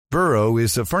Burrow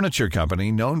is a furniture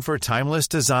company known for timeless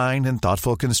design and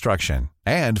thoughtful construction,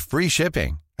 and free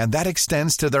shipping, and that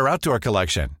extends to their outdoor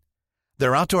collection.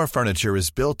 Their outdoor furniture is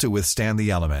built to withstand the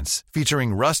elements,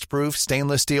 featuring rust-proof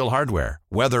stainless steel hardware,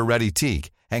 weather-ready teak,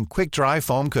 and quick-dry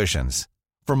foam cushions.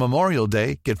 For Memorial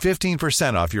Day, get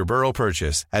 15% off your Burrow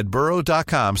purchase at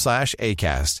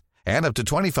burrow.com/ACAST, and up to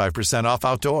 25% off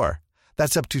outdoor.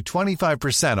 That's up to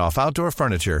 25% off outdoor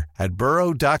furniture at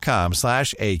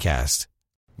burrow.com/ACAST.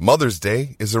 Mother's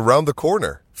Day is around the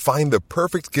corner. Find the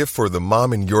perfect gift for the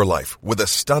mom in your life with a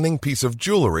stunning piece of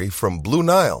jewelry from Blue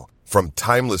Nile. From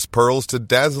timeless pearls to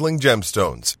dazzling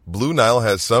gemstones, Blue Nile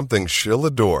has something she'll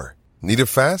adore. Need it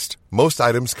fast? Most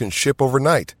items can ship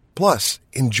overnight. Plus,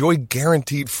 enjoy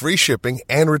guaranteed free shipping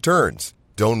and returns.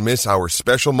 Don't miss our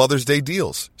special Mother's Day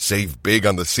deals. Save big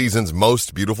on the season's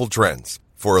most beautiful trends.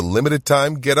 For a limited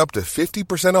time, get up to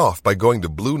 50% off by going to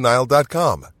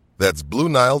BlueNile.com. That's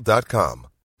BlueNile.com.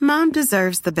 Mom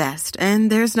deserves the best,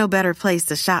 and there's no better place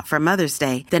to shop for Mother's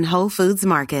Day than Whole Foods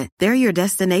Market. They're your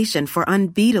destination for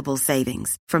unbeatable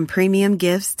savings, from premium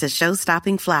gifts to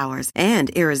show-stopping flowers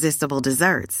and irresistible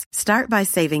desserts. Start by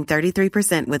saving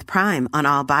 33% with Prime on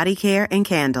all body care and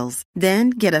candles.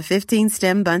 Then get a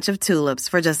 15-stem bunch of tulips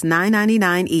for just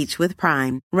 $9.99 each with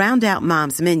Prime. Round out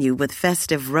Mom's menu with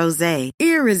festive rosé,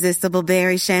 irresistible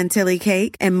berry chantilly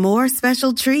cake, and more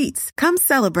special treats. Come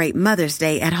celebrate Mother's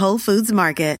Day at Whole Foods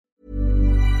Market.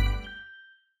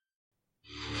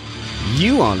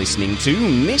 You are listening to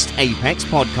Missed Apex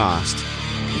Podcast.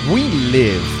 We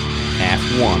live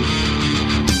F1.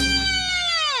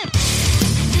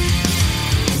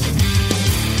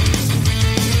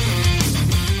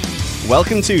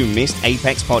 Welcome to Missed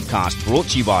Apex Podcast, brought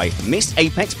to you by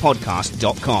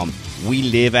MissedApexPodcast.com. We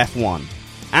live F1.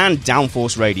 And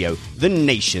Downforce Radio, the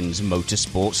nation's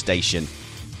motorsport station.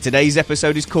 Today's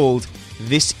episode is called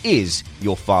This Is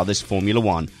Your Father's Formula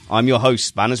One. I'm your host,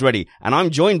 Spanners Ready, and I'm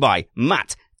joined by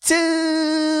Matt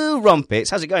Two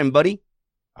Rumpets. How's it going, buddy?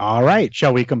 All right.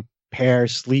 Shall we compare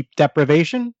sleep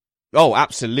deprivation? Oh,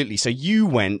 absolutely. So you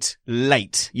went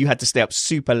late. You had to stay up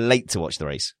super late to watch the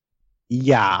race.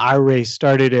 Yeah, our race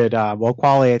started at,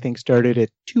 quali I think started at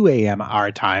 2 a.m.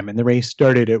 our time, and the race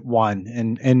started at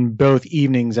 1. And both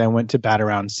evenings I went to bed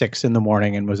around 6 in the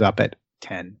morning and was up at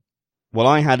 10. Well,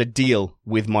 I had a deal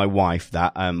with my wife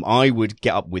that I would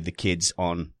get up with the kids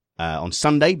on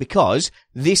Sunday, because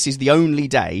this is the only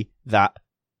day that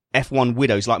F1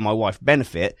 widows like my wife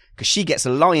benefit, because she gets a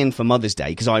lie-in for Mother's Day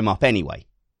because I'm up anyway.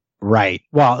 Right.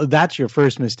 Well, that's your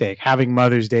first mistake, having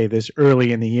Mother's Day this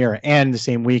early in the year and the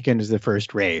same weekend as the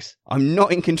first race. I'm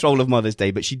not in control of Mother's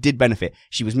Day, but she did benefit.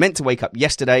 She was meant to wake up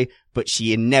yesterday, but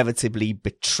she inevitably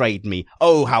betrayed me.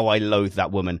 Oh, how I loathe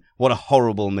that woman. What a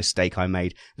horrible mistake I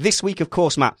made. This week, of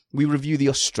course, Matt, we review the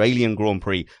Australian Grand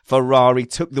Prix. Ferrari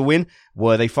took the win.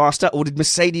 Were they faster, or did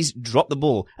Mercedes drop the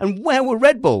ball? And where were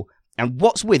Red Bull? And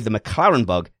what's with the McLaren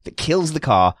bug that kills the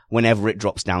car whenever it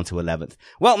drops down to 11th?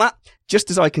 Well, Matt, just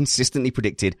as I consistently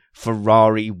predicted,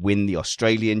 Ferrari win the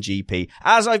Australian GP.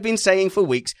 As I've been saying for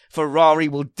weeks, Ferrari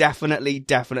will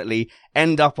definitely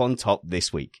end up on top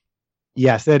this week.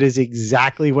 Yes, that is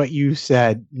exactly what you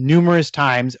said numerous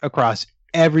times across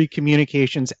every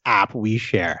communications app we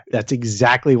share. That's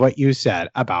exactly what you said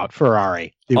about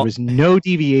Ferrari. There was no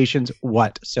deviations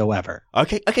whatsoever.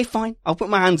 Okay, fine. I'll put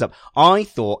my hands up. I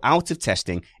thought out of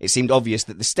testing, it seemed obvious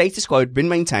that the status quo had been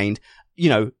maintained,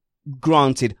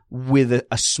 granted with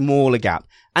a smaller gap.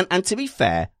 And to be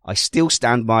fair, I still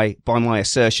stand by my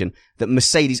assertion that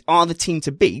Mercedes are the team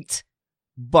to beat,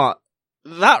 but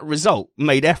that result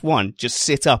made F1 just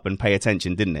sit up and pay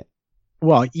attention, didn't it?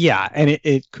 Well, yeah, and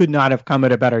it could not have come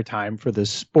at a better time for the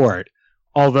sport.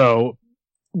 Although,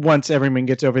 once everyone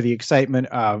gets over the excitement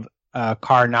of a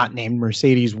car not named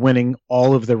Mercedes winning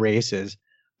all of the races,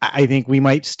 I think we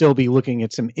might still be looking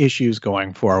at some issues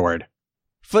going forward.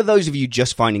 For those of you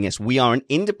just finding us, we are an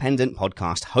independent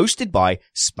podcast hosted by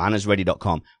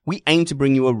SpannersReady.com. We aim to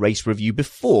bring you a race review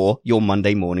before your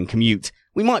Monday morning commute.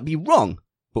 We might be wrong,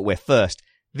 but we're first.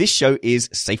 This show is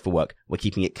safe for work. We're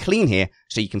keeping it clean here,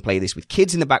 so you can play this with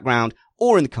kids in the background,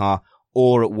 or in the car,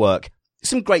 or at work.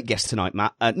 Some great guests tonight,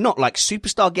 Matt. Not like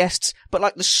superstar guests, but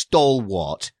like the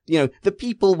stalwart. The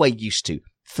people we're used to.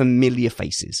 Familiar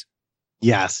faces.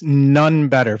 Yes, none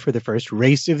better for the first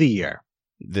race of the year.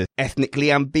 The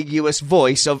ethnically ambiguous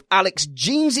voice of Alex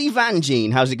Jeansy Van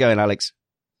Gene. How's it going, Alex?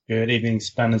 Good evening,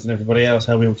 Spanners and everybody else.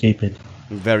 How are we all keeping?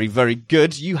 Very, very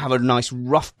good. You have a nice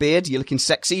rough beard. You're looking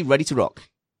sexy, ready to rock.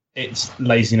 It's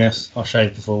laziness. I'll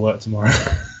shave before work tomorrow.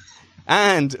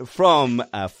 And from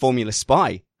Formula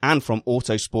Spy and from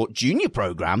Autosport Junior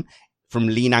program, from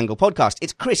Lean Angle Podcast.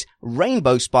 It's Chris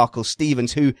Rainbow Sparkle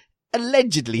Stevens, who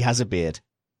allegedly has a beard.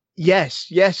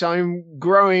 Yes, I'm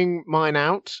growing mine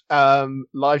out.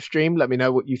 Live stream, let me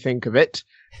know what you think of it,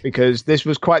 because this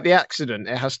was quite the accident,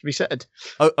 it has to be said.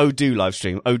 Oh, do live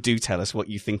stream. Oh, do tell us what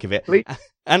you think of it. Please.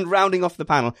 And rounding off the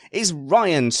panel is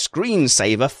Ryan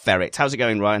Screensaver Ferret. How's it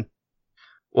going, Ryan?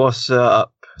 What's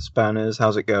up, Spanners?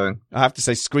 How's it going? I have to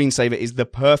say, Screensaver is the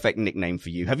perfect nickname for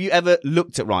you. Have you ever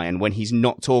looked at Ryan when he's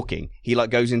not talking? He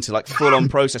goes into full-on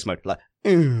process mode,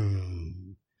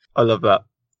 I love that.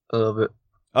 I love it.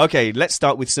 Okay, let's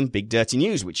start with some big dirty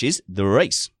news, which is the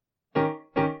race.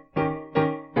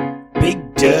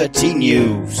 Big dirty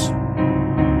news.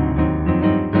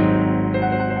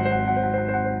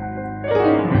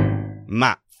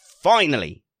 Matt,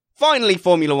 finally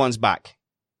Formula One's back.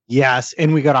 Yes,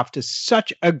 and we got off to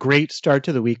such a great start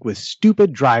to the week with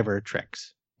stupid driver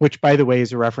tricks, which, by the way,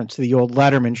 is a reference to the old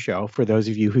Letterman show, for those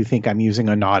of you who think I'm using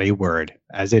a naughty word,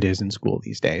 as it is in school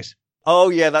these days. Oh,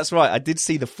 yeah, that's right. I did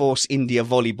see the Force India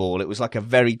volleyball. It was like a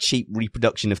very cheap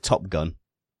reproduction of Top Gun.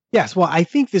 Yes, well, I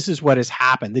think this is what has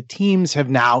happened. The teams have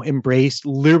now embraced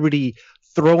liberty,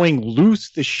 throwing loose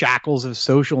the shackles of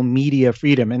social media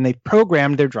freedom, and they've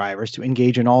programmed their drivers to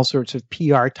engage in all sorts of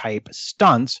PR-type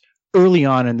stunts early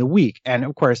on in the week. And,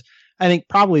 of course, I think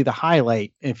probably the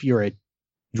highlight, if you're a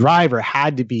driver,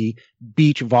 had to be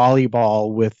beach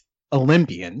volleyball with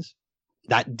Olympians.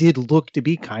 That did look to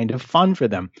be kind of fun for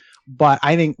them. But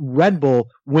I think Red Bull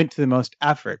went to the most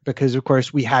effort because, of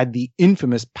course, we had the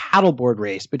infamous paddleboard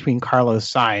race between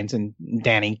Carlos Sainz and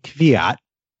Danny Kvyat.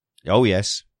 Oh,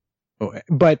 yes.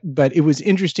 But it was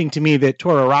interesting to me that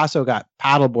Toro Rosso got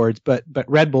paddleboards, but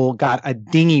Red Bull got a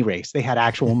dinghy race. They had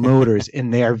actual motors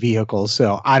in their vehicles.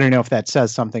 So I don't know if that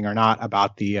says something or not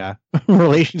about the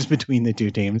relations between the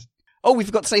two teams. Oh, we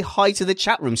forgot to say hi to the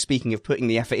chat room. Speaking of putting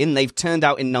the effort in, they've turned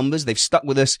out in numbers. They've stuck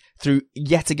with us through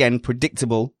yet again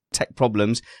predictable tech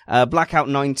problems.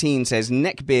 Blackout19 says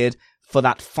neckbeard for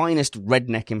that finest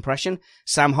redneck impression.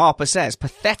 Sam Harper says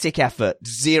pathetic effort,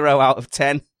 0 out of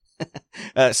 10.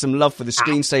 Some love for the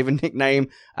Screensaver nickname.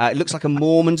 It looks like a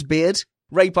Mormon's beard.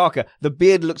 Ray Parker, the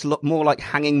beard looks a lot more like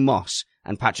hanging moss.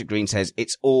 And Patrick Green says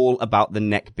it's all about the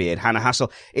neck beard. Hannah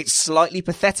Hassel, it's slightly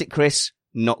pathetic, Chris.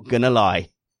 Not gonna lie.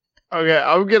 Okay,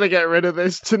 I'm gonna get rid of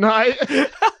this tonight.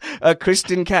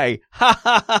 Kristen K, ha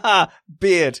ha ha ha,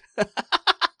 beard.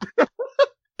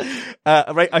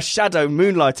 A shadow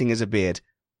moonlighting as a beard.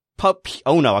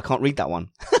 Oh no, I can't read that one.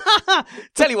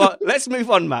 Tell you what, let's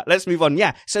move on, Matt. Let's move on.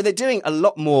 Yeah. So they're doing a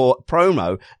lot more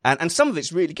promo and some of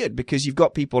it's really good because you've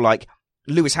got people like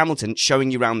Lewis Hamilton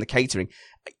showing you around the catering.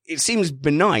 It seems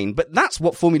benign, but that's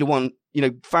what Formula One,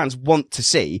 fans want to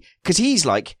see because he's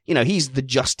he's the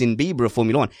Justin Bieber of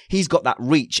Formula One. He's got that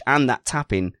reach and that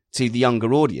tap in to the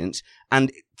younger audience.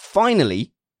 And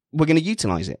finally, we're going to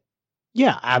utilize it.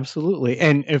 Yeah, absolutely.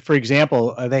 And for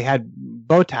example, they had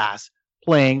Bottas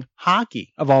playing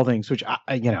hockey of all things, which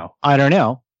I don't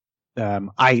know.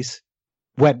 Ice,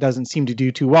 wet doesn't seem to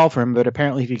do too well for him, but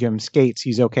apparently if you give him skates,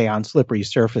 he's okay on slippery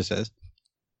surfaces.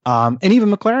 And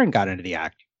even McLaren got into the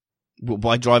act.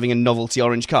 By driving a novelty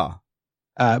orange car?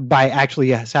 By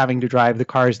actually having to drive the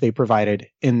cars they provided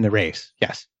in the race.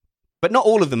 Yes. But not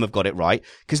all of them have got it right,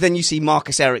 because then you see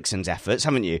Marcus Ericsson's efforts,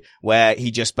 haven't you? Where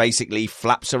he just basically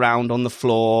flaps around on the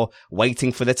floor,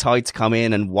 waiting for the tide to come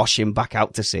in and wash him back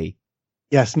out to sea.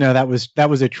 Yes, no, that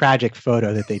was a tragic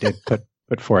photo that they did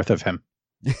put forth of him.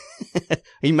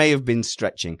 He may have been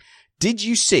stretching. Did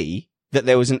you see that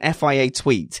there was an FIA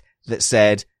tweet that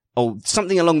said,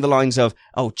 something along the lines of,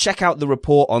 check out the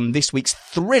report on this week's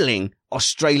thrilling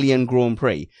Australian Grand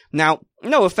Prix. Now,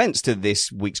 no offense to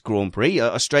this week's Grand Prix.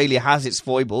 Australia has its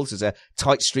foibles as a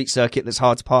tight street circuit that's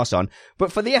hard to pass on.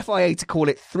 But for the FIA to call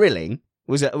it thrilling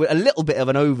was a little bit of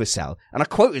an oversell. And I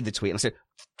quoted the tweet and I said,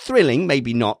 thrilling,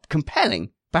 maybe not.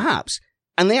 Compelling, perhaps.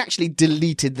 And they actually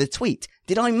deleted the tweet.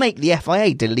 Did I make the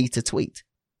FIA delete a tweet?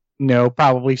 No,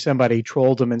 probably somebody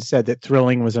trolled them and said that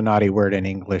thrilling was a naughty word in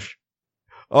English.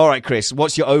 All right, Chris,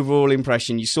 what's your overall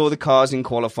impression? You saw the cars in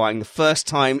qualifying the first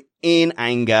time in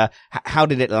anger. How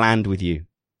did it land with you?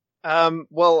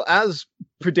 Well, as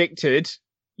predicted,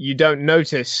 you don't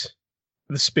notice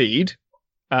the speed,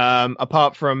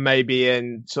 apart from maybe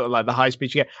in sort of like the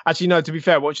high-speed chicane. Actually, no, to be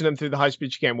fair, watching them through the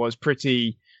high-speed chicane was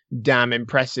pretty damn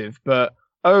impressive. But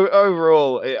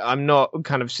overall, I'm not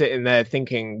kind of sitting there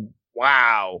thinking,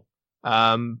 wow.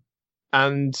 And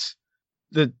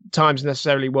the times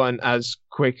necessarily weren't as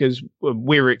quick as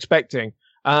we were expecting.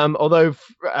 Although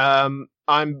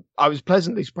I was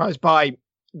pleasantly surprised by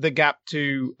the gap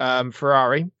to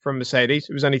Ferrari from Mercedes.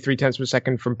 It was only 0.3 of a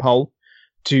second from pole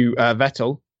to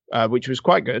Vettel, which was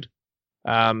quite good.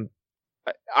 I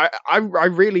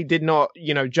really did not,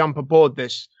 jump aboard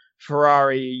this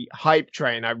Ferrari hype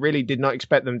train. I really did not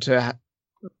expect them to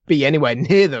be anywhere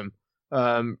near them.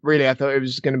 Really, I thought it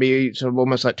was going to be sort of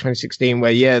almost like 2016,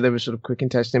 where there was sort of quick in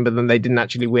testing, but then they didn't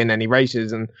actually win any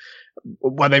races, and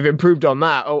they've improved on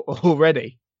that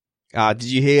already. Did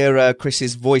you hear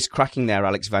Chris's voice cracking there,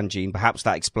 Alex Van Gien? Perhaps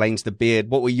that explains the beard.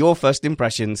 What were your first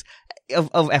impressions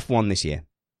of F1 this year?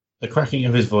 The cracking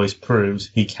of his voice proves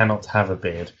he cannot have a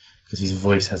beard because his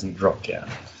voice hasn't dropped yet.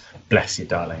 Bless you,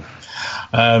 darling.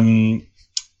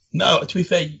 No, to be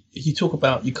fair, you talk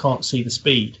about you can't see the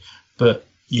speed, but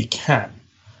you can,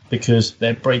 because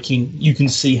they're braking. You can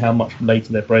see how much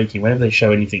later they're braking. Whenever they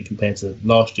show anything compared to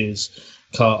last year's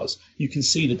cars, you can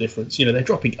see the difference. They're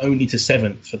dropping only to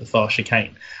 7th for the fast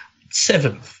chicane.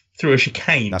 7th through a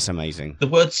chicane. That's amazing. The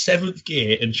word 7th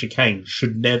gear and chicane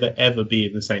should never, ever be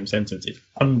in the same sentence. It's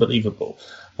unbelievable.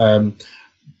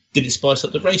 Did it spice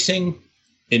up the racing?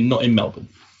 Not in Melbourne.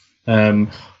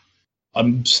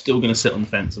 I'm still going to sit on the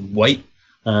fence and wait,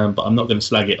 but I'm not going to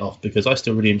slag it off because I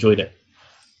still really enjoyed it.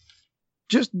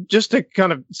 Just to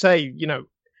kind of say,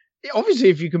 obviously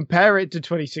if you compare it to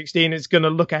 2016, it's going to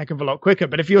look a heck of a lot quicker.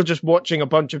 But if you're just watching a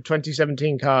bunch of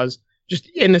 2017 cars just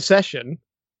in a session,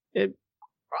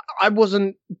 I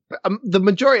wasn't, the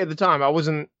majority of the time, I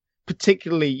wasn't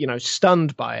particularly,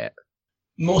 stunned by it.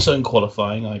 More so in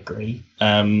qualifying, I agree.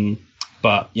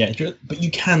 But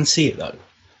you can see it though.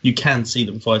 You can see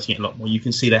them fighting it a lot more. You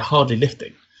can see they're hardly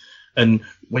lifting. And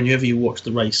whenever you watch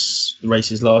the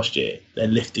races last year, they're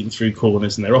lifting through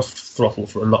corners and they're off throttle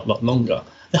for a lot longer.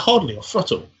 They're hardly off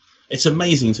throttle. It's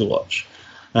amazing to watch.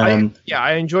 I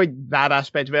enjoyed that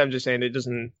aspect of it. I'm just saying it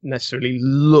doesn't necessarily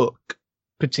look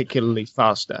particularly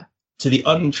faster. To the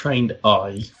untrained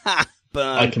eye,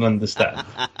 I can understand.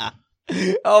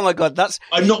 Oh my God,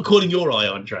 I'm not calling your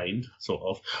eye untrained, sort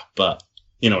of, but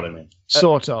you know what I mean.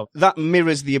 Sort of. That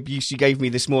mirrors the abuse you gave me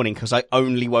this morning because I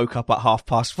only woke up at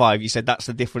 5:30. You said that's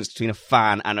the difference between a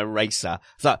fan and a racer.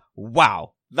 It's like,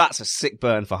 wow, that's a sick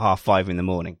burn for 5:30 in the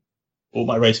morning. All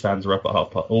my race fans were up at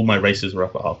all my racers were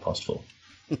up at 4:30.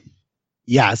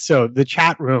 Yeah, so the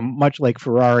chat room, much like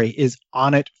Ferrari, is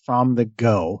on it from the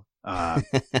go,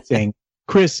 saying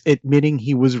Chris admitting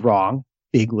he was wrong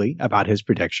bigly about his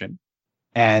prediction,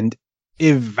 and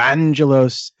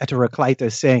Evangelos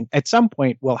Heteroclitus saying at some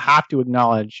point we'll have to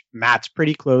acknowledge Matt's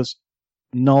pretty close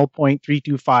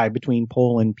 0.325 between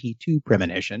pole and P2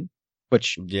 premonition,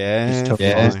 which is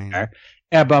totally there.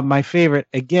 But my favorite,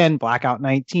 again, Blackout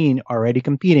 19 already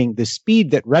competing. The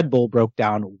speed that Red Bull broke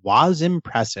down was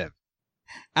impressive.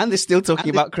 And they're still talking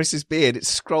about Chris's beard. It's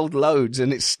scrolled loads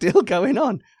and it's still going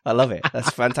on. I love it. That's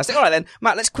fantastic. All right, then,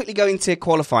 Matt, let's quickly go into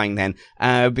qualifying then,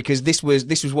 because this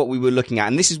was what we were looking at.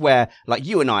 And this is where, like,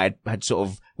 you and I had sort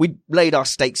of, we laid our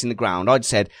stakes in the ground. I'd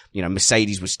said,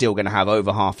 Mercedes was still going to have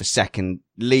over half a second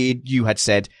lead. You had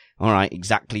said, all right,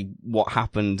 exactly what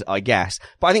happened, I guess.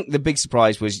 But I think the big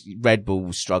surprise was Red Bull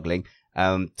was struggling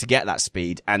to get that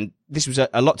speed. And this was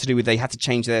a lot to do with they had to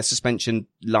change their suspension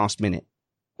last minute.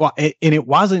 Well, and it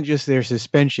wasn't just their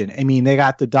suspension. I mean, they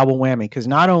got the double whammy because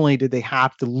not only did they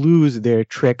have to lose their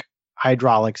trick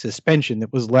hydraulic suspension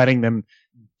that was letting them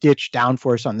ditch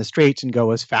downforce on the straights and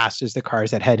go as fast as the cars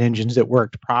that had engines that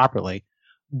worked properly,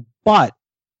 but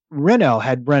Renault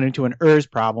had run into an ERS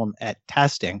problem at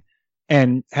testing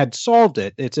and had solved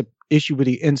it. It's an issue with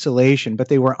the insulation, but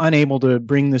they were unable to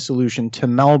bring the solution to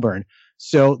Melbourne.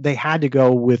 So they had to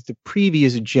go with the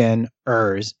previous gen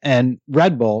ERS, and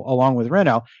Red Bull, along with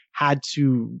Renault, had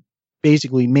to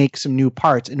basically make some new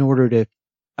parts in order to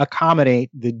accommodate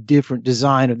the different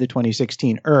design of the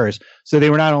 2016 ERS. So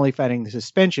they were not only fighting the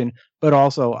suspension, but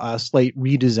also a slight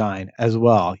redesign as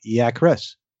well. Yeah,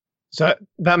 Chris. So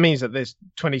that means that this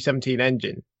 2017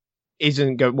 engine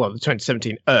isn't the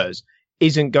 2017 ERS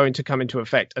isn't going to come into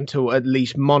effect until at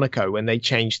least Monaco when they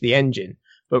change the engine.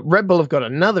 But Red Bull have got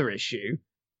another issue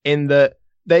in that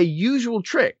their usual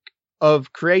trick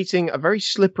of creating a very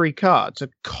slippery car to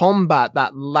combat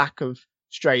that lack of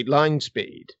straight line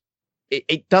speed,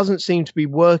 it doesn't seem to be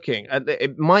working.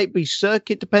 It might be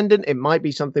circuit dependent. It might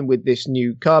be something with this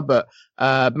new car, but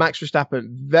Max Verstappen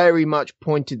very much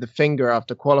pointed the finger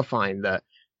after qualifying that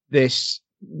this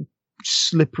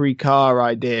slippery car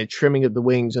idea, trimming of the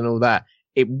wings and all that,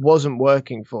 it wasn't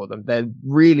working for them. They're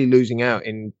really losing out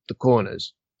in the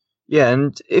corners. Yeah,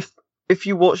 and if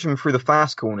you watch them through the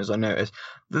fast corners, I noticed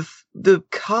the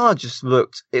car just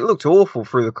looked awful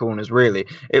through the corners. Really,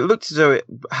 it looked as though it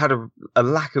had a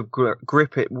lack of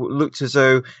grip. It looked as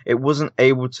though it wasn't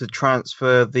able to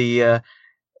transfer the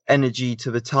energy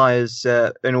to the tires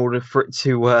in order for it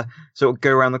to sort of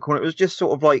go around the corner. It was just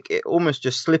sort of like it almost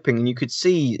just slipping, and you could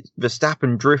see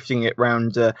Verstappen drifting it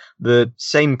round the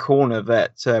same corner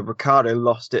that Ricciardo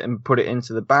lost it and put it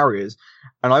into the barriers.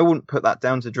 And I wouldn't put that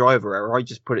down to driver error. I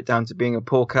just put it down to being a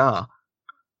poor car.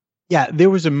 Yeah, there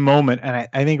was a moment, and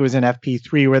I think it was in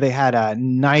FP3, where they had a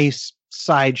nice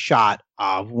side shot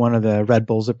of one of the Red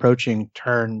Bulls approaching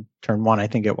turn one, I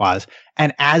think it was.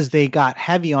 And as they got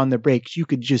heavy on the brakes, you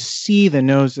could just see the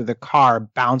nose of the car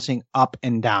bouncing up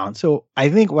and down. So I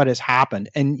think what has happened,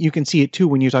 and you can see it too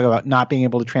when you talk about not being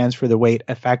able to transfer the weight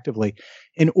effectively,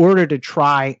 in order to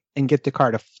try and get the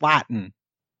car to flatten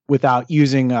without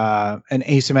using an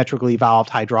asymmetrically valved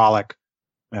hydraulic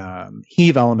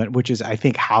heave element, which is, I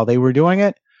think, how they were doing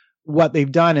it. What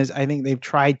they've done is, I think they've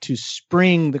tried to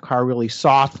spring the car really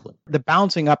softly. The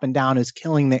bouncing up and down is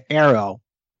killing the aero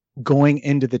going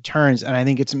into the turns, and I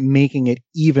think it's making it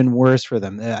even worse for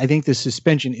them. I think the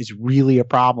suspension is really a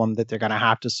problem that they're going to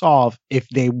have to solve if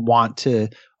they want to,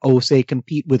 say,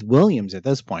 compete with Williams at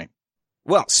this point.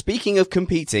 Well, speaking of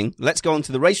competing, let's go on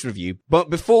to the race review.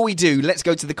 But before we do, let's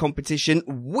go to the competition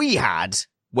we had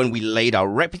when we laid our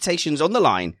reputations on the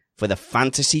line for the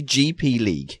Fantasy GP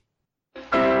League.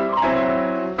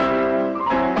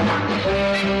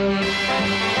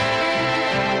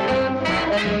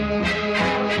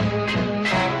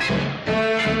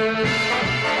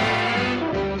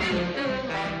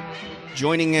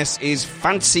 Joining us is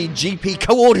Fantasy GP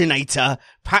Coordinator,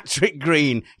 Patrick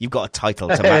Green. You've got a title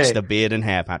to match the beard and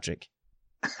hair, Patrick.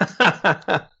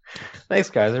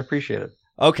 Thanks, guys. I appreciate it.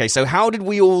 Okay, so how did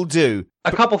we all do?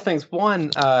 A couple things.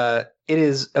 One, it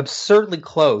is absurdly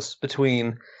close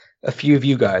between a few of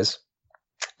you guys.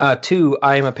 Two,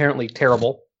 I am apparently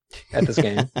terrible at this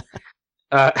game.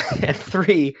 And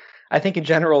three, I think in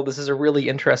general, this is a really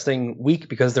interesting week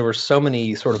because there were so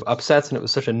many sort of upsets, and it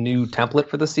was such a new template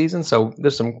for the season. So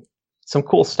there's some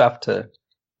cool stuff to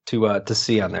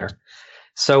see on there.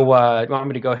 So you want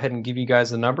me to go ahead and give you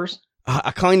guys the numbers?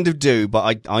 I kind of do,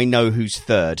 but I know who's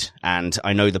third, and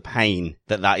I know the pain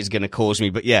that is going to cause me.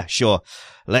 But yeah, sure.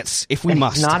 If we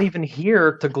must. He's not even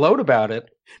here to gloat about it.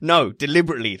 No,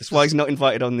 deliberately. That's why he's not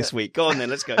invited on this week. Go on then,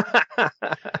 let's go.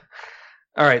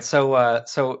 All right, so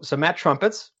Matt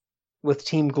Trumpets with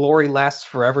Team Glory Lasts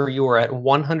Forever. You are at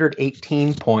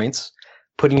 118 points,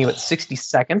 putting you at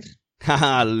 62nd.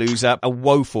 Haha, loser. A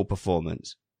woeful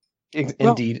performance.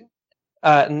 Indeed.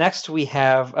 Next, we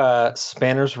have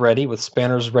Spanners Ready with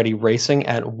Spanners Ready Racing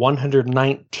at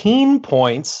 119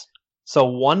 points. So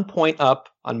 1 point up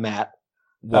on Matt,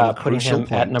 putting him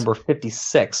at number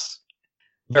 56.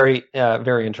 Very,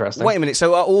 very interesting. Wait a minute.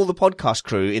 So are all the podcast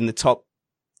crew in the top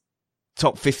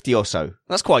 50 or so?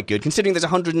 That's quite good, considering there's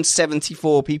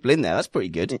 174 people in there. That's pretty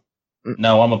good.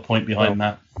 No, I'm a point behind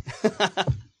Matt.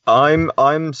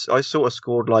 I sort of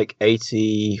scored like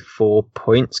 84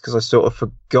 points because I sort of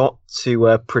forgot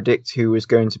to predict who was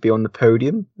going to be on the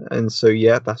podium, and so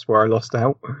yeah, that's where I lost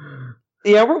out.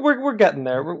 Yeah, we're getting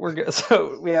there.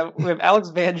 So we have Alex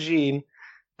Van Gien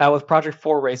with Project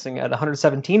 4 Racing at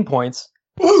 117 points,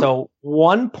 so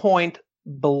 1 point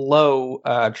below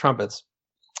Trumpets,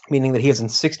 meaning that he is in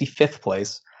 65th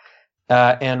place,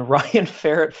 and Ryan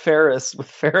Ferris with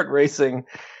Ferret Racing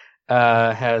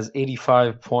has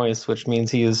 85 points, which means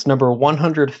he is number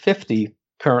 150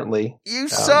 currently. You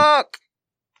suck.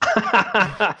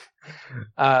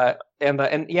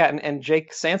 And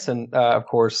Jake Sanson, of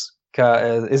course,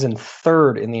 is in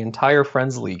third in the entire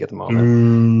Friends League at the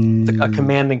moment. It's a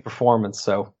commanding performance.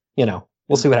 So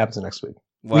we'll see what happens next week.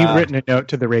 Wow. We've written a note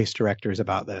to the race directors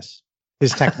about this.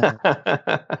 His technical.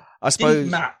 I suppose Didn't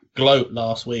Matt gloat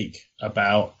last week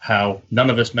about how none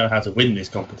of us know how to win this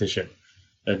competition.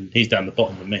 And he's down the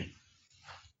bottom with me.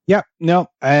 Yeah, no,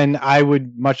 and I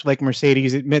would, much like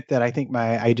Mercedes, admit that I think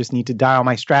I just need to dial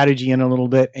my strategy in a little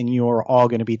bit, and you're all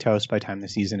going to be toast by the time the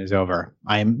season is over.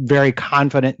 I am very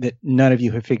confident that none of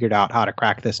you have figured out how to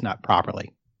crack this nut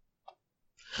properly.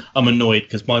 I'm annoyed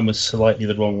because mine was slightly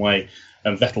the wrong way,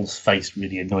 and Vettel's face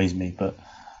really annoys me, but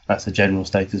that's the general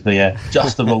status. But yeah,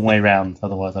 just the wrong way round.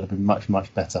 Otherwise, I'd have been much,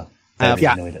 much better. Very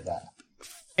annoyed at that.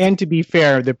 And to be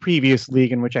fair, the previous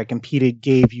league in which I competed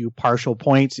gave you partial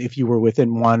points if you were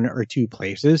within 1 or 2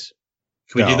 places.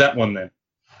 Can we do that one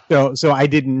then? So I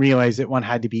didn't realize that one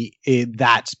had to be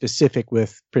that specific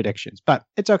with predictions. But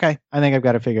it's okay. I think I've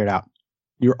got to figure it out.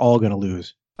 You're all going to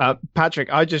lose.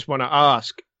 Patrick, I just want to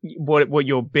ask what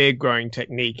your beard growing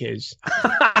technique is.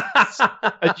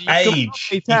 Age.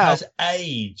 He has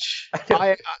age.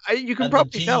 You can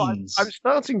probably tell. I'm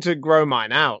starting to grow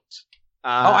mine out.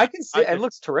 I can see it. It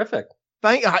looks terrific.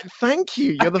 Thank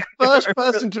you. You're the first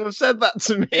person to have said that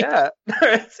to me. Yeah,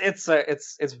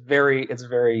 it's very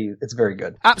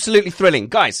good. Absolutely thrilling,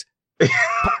 guys.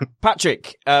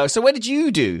 Patrick, so where did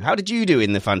you do? How did you do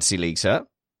in the fantasy league, sir?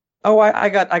 Oh, I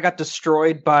got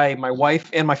destroyed by my wife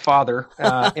and my father,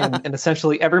 and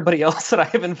essentially everybody else that I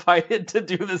have invited to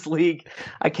do this league.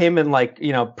 I came in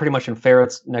pretty much in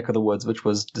Ferret's neck of the woods, which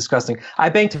was disgusting. I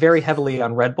banked very heavily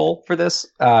on Red Bull for this,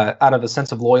 out of a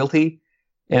sense of loyalty,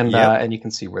 and you can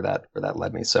see where that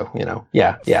led me. So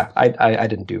I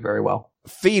didn't do very well.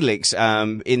 Felix,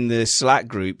 in the Slack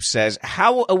group says,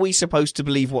 "How are we supposed to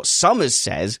believe what Summers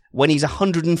says when he's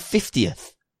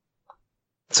 150th?"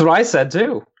 That's what I said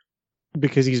too.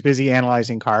 Because he's busy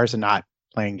analyzing cars and not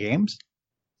playing games.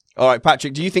 All right,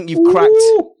 Patrick, do you think you've cracked?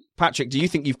 Patrick, do you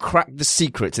think you've cracked the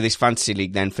secret to this fantasy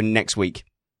league then for next week?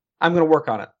 I'm going to work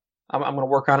on it. I'm going to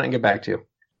work on it and get back to you.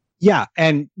 Yeah,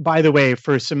 and by the way,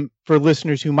 for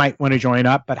listeners who might want to join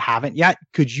up but haven't yet,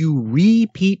 could you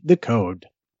repeat the code?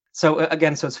 So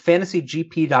again, it's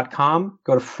fantasygp.com.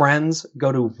 Go to friends.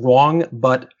 Go to wrong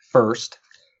but first,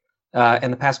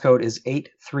 and the passcode is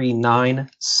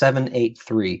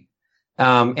 839783.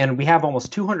 And we have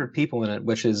almost 200 people in it,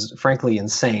 which is frankly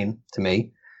insane to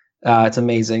me. It's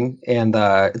amazing. And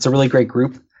it's a really great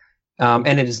group. And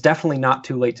it is definitely not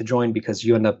too late to join because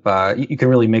you end up, you can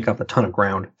really make up a ton of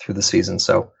ground through the season.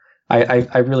 So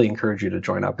I really encourage you to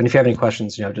join up. And if you have any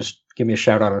questions, just give me a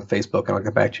shout out on Facebook and I'll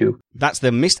get back to you. That's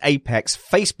the Missed Apex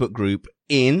Facebook group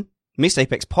in Missed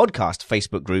Apex Podcast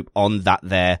Facebook group on that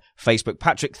there Facebook.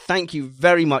 Patrick, thank you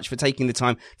very much for taking the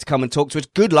time to come and talk to us.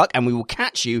 Good luck, and we will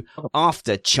catch you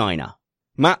after China.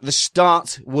 Matt, the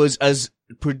start was as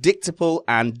predictable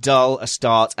and dull a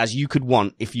start as you could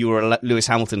want if you were a Lewis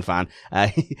Hamilton fan.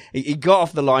 He got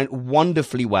off the line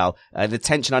wonderfully well. The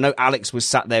tension, I know Alex was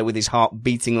sat there with his heart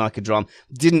beating like a drum.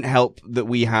 Didn't help that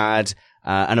we had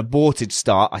an aborted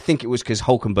start. I think it was because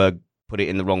Hulkenberg put it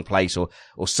in the wrong place or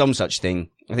some such thing.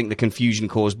 I think the confusion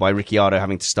caused by Ricciardo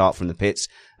having to start from the pits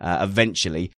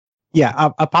eventually. Yeah,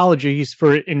 apologies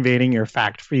for invading your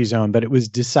fact-free zone, but it was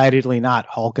decidedly not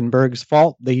Hulkenberg's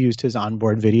fault. They used his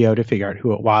onboard video to figure out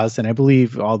who it was, and I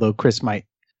believe, although Chris might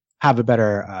have a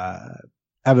better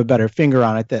finger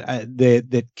on it,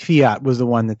 that Fiat was the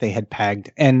one that they had pegged,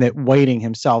 and that Whiting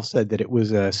himself said that it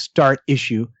was a start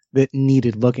issue that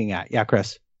needed looking at. Yeah,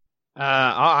 Chris.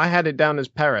 I had it down as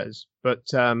Perez, but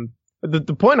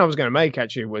the point I was going to make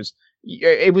actually was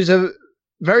it was a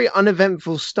very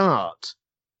uneventful start,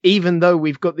 even though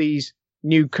we've got these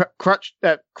new clutch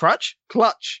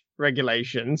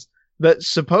regulations that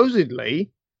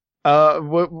supposedly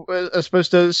are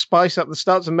supposed to spice up the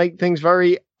starts and make things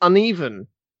very uneven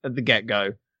at the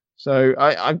get-go. So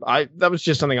I that was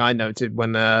just something I noted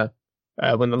when the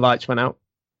lights went out.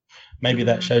 Maybe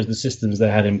that shows the systems they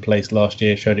had in place last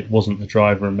year showed it wasn't the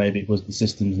driver, and maybe it was the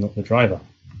systems, not the driver.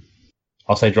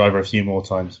 I'll say driver a few more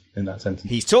times in that sentence.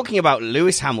 He's talking about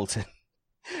Lewis Hamilton.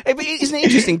 But isn't it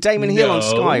interesting? Damon Hill on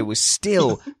Sky was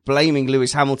still blaming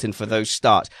Lewis Hamilton for those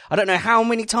starts. I don't know how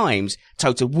many times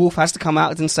Toto Wolff has to come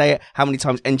out and say it, how many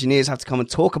times engineers have to come and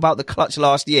talk about the clutch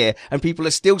last year, and people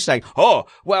are still saying, oh,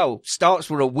 well,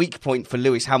 starts were a weak point for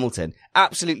Lewis Hamilton.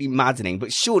 Absolutely maddening,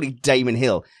 but surely Damon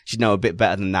Hill should know a bit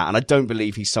better than that, and I don't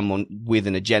believe he's someone with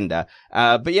an agenda.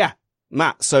 But yeah,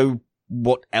 Matt, so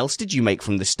what else did you make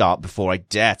from the start before I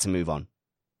dare to move on?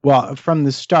 Well, from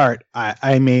the start,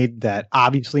 I made that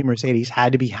obviously Mercedes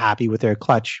had to be happy with their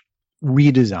clutch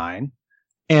redesign.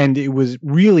 And it was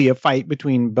really a fight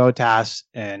between Bottas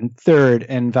and third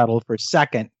and Vettel for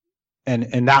second.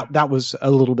 And that was a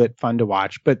little bit fun to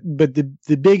watch. But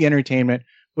the big entertainment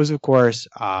was, of course,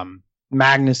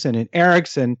 Magnussen and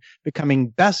Ericsson becoming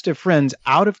best of friends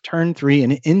out of turn 3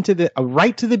 and into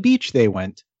right to the beach they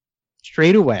went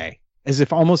straight away, as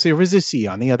if almost there was a sea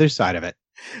on the other side of it.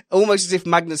 Almost as if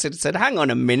Magnussen had said, hang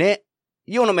on a minute,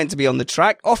 you're not meant to be on the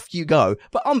track, off you go.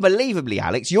 But unbelievably,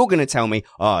 Alex, you're going to tell me,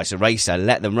 oh, it's a racer,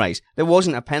 let them race. There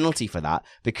wasn't a penalty for that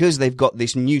because they've got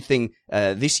this new thing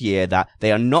this year that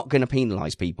they are not going to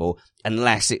penalise people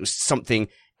unless it was something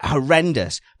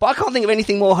horrendous. But I can't think of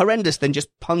anything more horrendous than just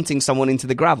punting someone into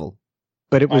the gravel.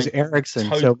 But it was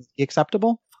Ericsson, so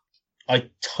acceptable? I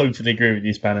totally agree with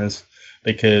you, Spanners,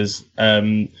 because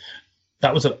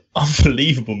that was an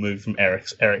unbelievable move from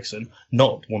Ericsson,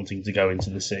 not wanting to go into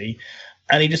the sea.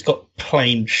 And he just got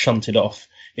plain shunted off.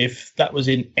 If that was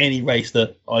in any race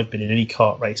that I've been in, any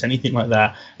kart race, anything like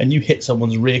that, and you hit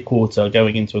someone's rear quarter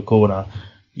going into a corner,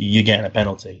 you're getting a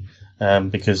penalty.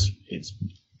 Because it's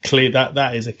clear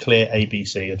that is a clear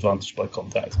ABC, advantage by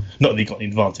contact. Not that he got the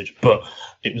advantage, but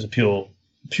it was a pure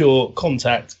pure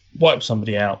contact, wipe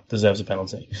somebody out, deserves a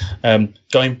penalty.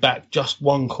 Going back just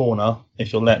one corner,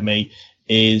 if you'll let me,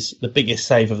 is the biggest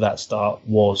save of that start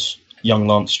was young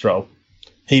Lance Stroll.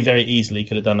 He very easily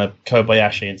could have done a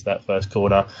Kobayashi into that first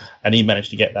corner, and he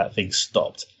managed to get that thing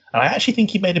stopped. And I actually think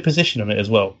he made a position on it as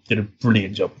well. Did a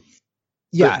brilliant job.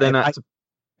 Yeah. Then go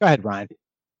ahead, Ryan.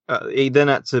 he then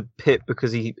had to pit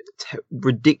because he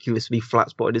ridiculously flat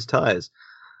spotted his tires.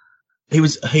 He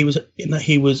was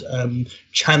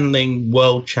channeling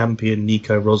world champion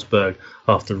Nico Rosberg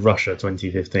after Russia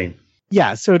 2015.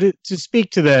 Yeah, so to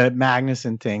speak to the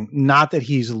Magnussen thing, not that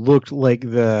he's looked like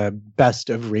the best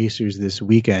of racers this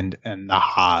weekend and the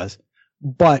Haas,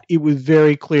 but it was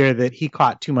very clear that he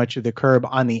caught too much of the curb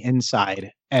on the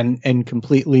inside and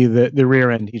completely the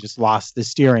rear end. He just lost the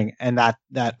steering, and that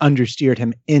understeered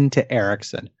him into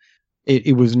Ericsson.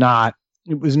 It was not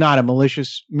a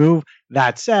malicious move.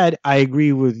 That said, I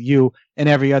agree with you. In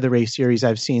every other race series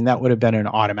I've seen, that would have been an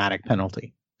automatic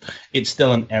penalty. It's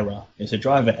still an error. It's a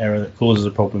driver error that causes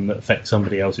a problem that affects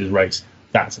somebody else's race.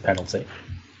 That's a penalty.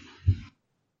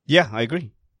 Yeah, I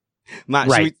agree. Matt,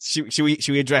 right. should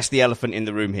we address the elephant in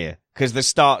the room here? Because the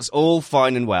start's all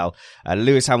fine and well.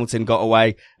 Lewis Hamilton got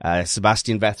away.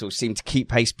 Sebastian Vettel seemed to keep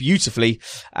pace beautifully.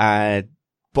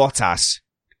 Bottas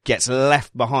gets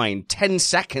left behind 10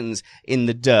 seconds in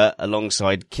the dirt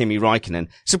alongside Kimi Räikkönen.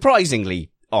 Surprisingly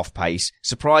off pace.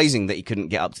 Surprising that he couldn't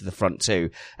get up to the front too.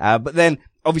 But then,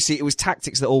 obviously, it was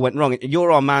tactics that all went wrong.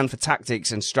 You're our man for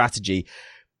tactics and strategy.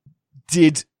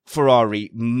 Did Ferrari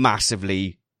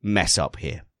massively mess up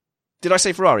here? Did I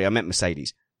say Ferrari? I meant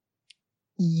Mercedes.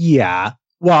 Yeah.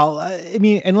 Well, I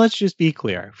mean, and let's just be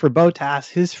clear. For Bottas,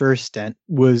 his first stint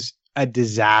was a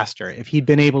disaster. If he'd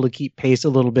been able to keep pace a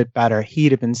little bit better,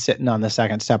 he'd have been sitting on the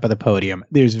second step of the podium.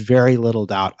 There's very little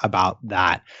doubt about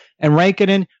that. And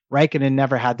Raikkonen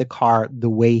never had the car the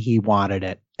way he wanted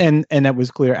it. And that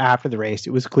was clear after the race.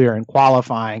 It was clear in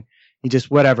qualifying. He just,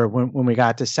 whatever, when we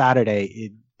got to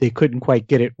Saturday, they couldn't quite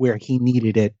get it where he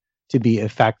needed it to be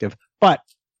effective. But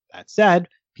that said,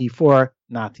 P4,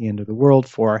 not the end of the world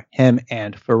for him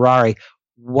and Ferrari.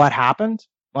 What happened?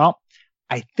 Well,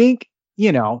 I think,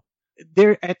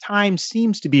 there at times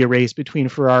seems to be a race between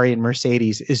Ferrari and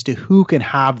Mercedes as to who can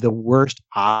have the worst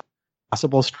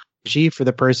possible strategy for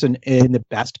the person in the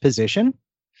best position.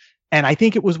 And I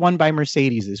think it was won by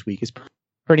Mercedes this week, is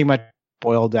pretty much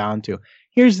boiled down to.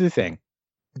 Here's the thing.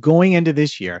 Going into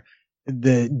this year,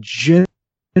 the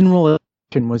general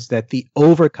was that the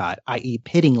overcut, i.e.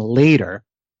 pitting later,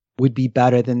 would be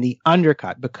better than the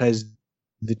undercut because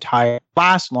the tire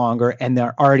lasts longer and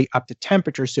they're already up to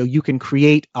temperature, so you can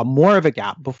create more of a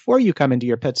gap before you come into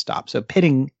your pit stop. So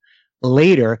pitting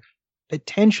later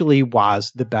potentially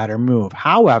was the better move.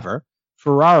 However,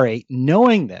 Ferrari,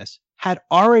 knowing this, had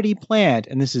already planned,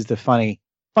 and this is the funny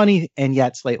and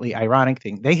yet slightly ironic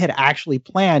thing, they had actually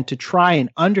planned to try and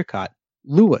undercut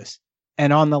Lewis.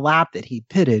 And on the lap that he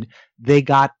pitted, they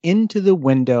got into the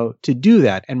window to do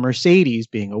that. And Mercedes,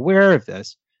 being aware of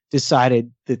this,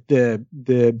 decided that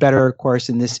the better course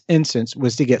in this instance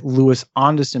was to get Lewis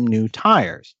onto some new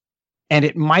tires. And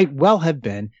it might well have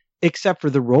been, except for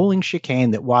the rolling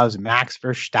chicane that was Max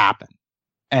Verstappen.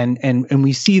 And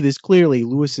we see this clearly.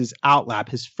 Lewis's outlap,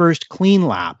 his first clean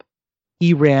lap,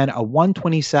 he ran a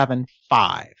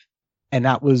 1:27.5. And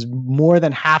that was more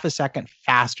than half a second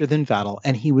faster than Vettel.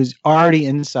 And he was already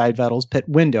inside Vettel's pit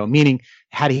window, meaning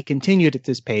had he continued at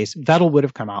this pace, Vettel would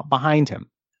have come out behind him.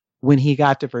 When he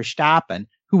got to Verstappen,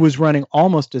 who was running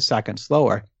almost a second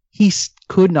slower, he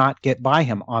could not get by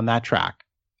him on that track.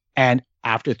 And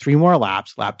after 3 more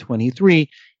laps, lap 23,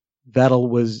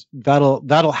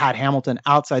 Vettel had Hamilton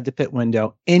outside the pit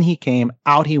window. In he came,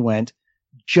 out he went,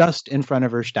 just in front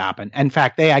of Verstappen. In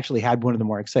fact, they actually had one of the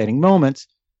more exciting moments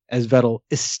as Vettel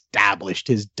established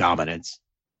his dominance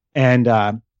and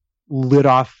lit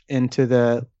off into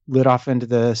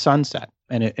the sunset.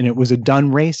 And it was a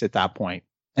done race at that point.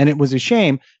 And it was a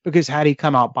shame because had he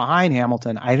come out behind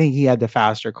Hamilton, I think he had the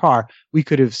faster car. We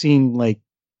could have seen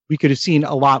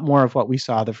a lot more of what we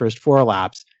saw the first 4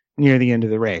 laps near the end of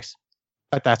the race.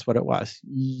 But that's what it was.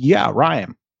 Yeah,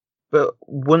 Ryan. But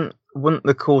wouldn't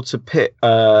the call to pit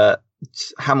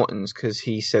Hamilton's, because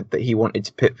he said that he wanted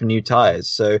to pit for new tires,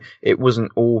 so it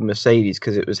wasn't all Mercedes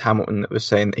because it was Hamilton that was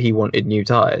saying that he wanted new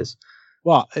tires.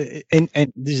 Well, and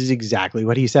this is exactly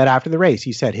what he said after the race.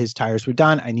 He said his tires were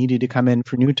done. I needed to come in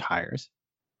for new tires.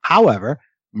 However,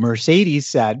 Mercedes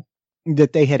said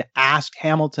that they had asked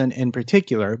Hamilton in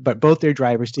particular, but both their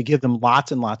drivers, to give them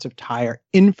lots and lots of tire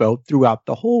info throughout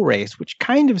the whole race, which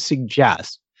kind of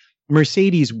suggests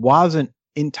Mercedes wasn't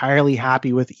entirely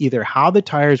happy with either how the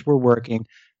tires were working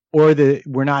or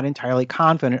we're not entirely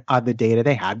confident of the data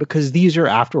they had, because these are,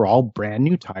 after all, brand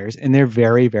new tires in their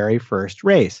very, very first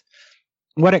race.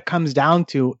 What it comes down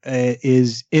to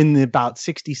is in about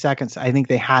 60 seconds, I think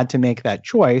they had to make that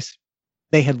choice.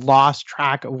 They had lost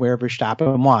track of where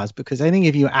Verstappen was, because I think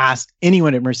if you asked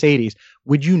anyone at Mercedes,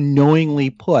 would you knowingly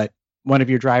put one of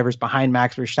your drivers behind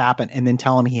Max Verstappen and then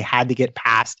tell him he had to get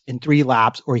past in 3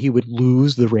 laps or he would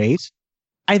lose the race?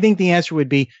 I think the answer would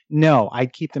be no,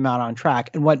 I'd keep them out on track.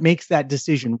 And what makes that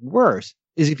decision worse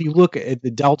is if you look at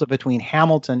the delta between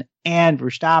Hamilton and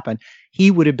Verstappen,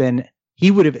 he would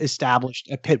have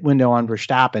established a pit window on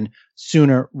Verstappen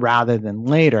sooner rather than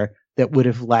later that would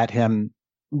have let him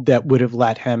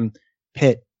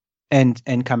pit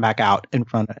and come back out in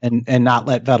front and not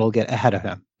let Vettel get ahead of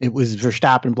him. It was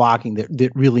Verstappen blocking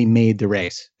that really made the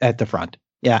race at the front.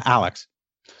 Yeah, Alex.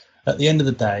 At the end of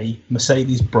the day,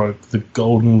 Mercedes broke the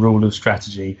golden rule of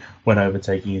strategy when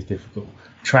overtaking is difficult.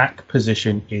 Track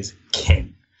position is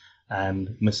king.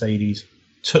 And Mercedes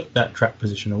took that track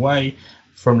position away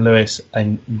from Lewis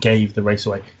and gave the race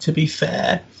away. To be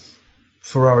fair,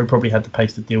 Ferrari probably had the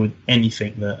pace to deal with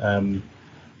anything that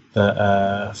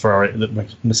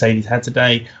Mercedes had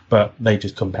today, but they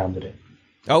just compounded it.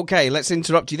 Okay, let's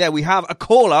interrupt you there. We have a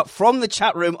caller from the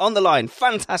chat room on the line.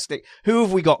 Fantastic. Who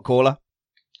have we got, caller?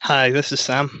 Hi, this is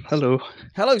Sam. Hello.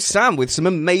 Hello, Sam, with some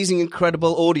amazing,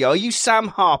 incredible audio. Are you Sam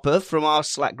Harper from our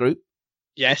Slack group?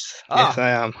 Yes, yes, I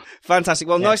am. Fantastic.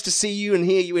 Well, nice to see you and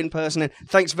hear you in person. And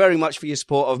thanks very much for your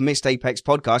support of Missed Apex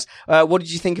podcast. What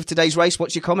did you think of today's race?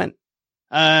 What's your comment?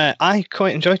 I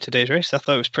quite enjoyed today's race. I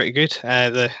thought it was pretty good.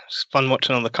 It was fun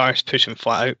watching all the cars pushing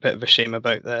flat out. Bit of a shame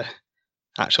about the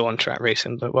actual on-track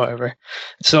racing, but whatever.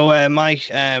 So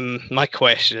my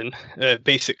question,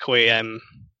 basically,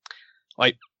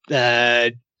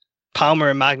 Palmer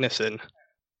and Magnussen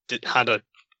had an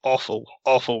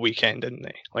awful weekend, didn't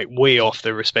they? Like way off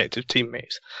their respective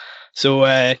teammates.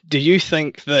 So do you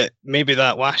think that maybe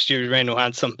that last year's Renault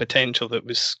had some potential that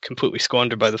was completely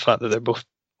squandered by the fact that they're both,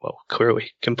 well,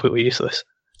 clearly completely useless?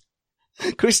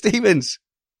 Chris Stevens.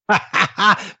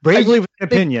 Bravely with an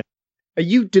opinion. Are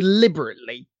you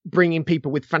deliberately bringing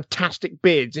people with fantastic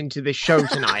beards into this show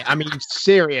tonight? I mean,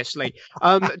 seriously.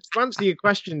 To answer your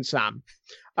question, Sam,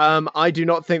 I do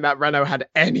not think that Renault had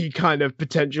any kind of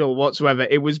potential whatsoever.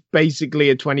 It was basically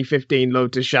a 2015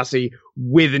 Lotus chassis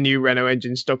with a new Renault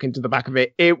engine stuck into the back of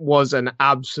it. It was an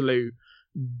absolute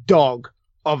dog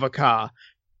of a car.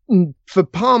 For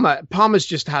Palmer's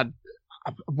just had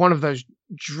one of those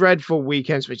dreadful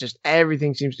weekends where just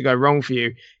everything seems to go wrong for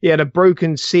you. He had a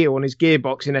broken seal on his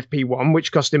gearbox in FP1,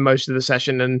 which cost him most of the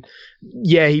session, and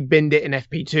yeah, he binned it in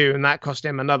FP2, and that cost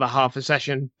him another half a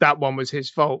session. That one was his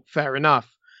fault, fair enough.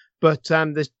 But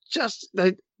there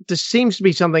seems to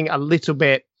be something a little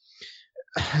bit,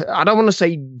 I don't want to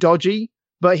say dodgy,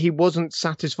 but he wasn't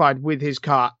satisfied with his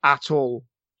car at all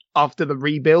after the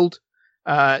rebuild.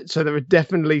 So there are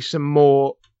definitely some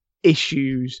more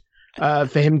issues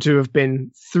for him to have been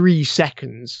 3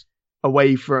 seconds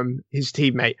away from his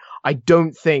teammate. I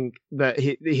don't think that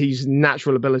his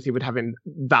natural ability would have him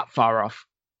that far off.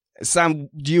 Sam,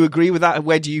 do you agree with that?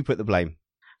 Where do you put the blame?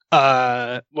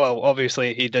 Well,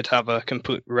 obviously he did have a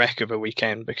complete wreck of a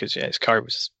weekend because his car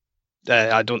was.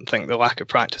 I don't think the lack of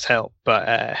practice helped,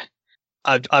 but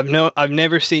I've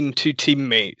never seen two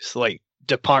teammates like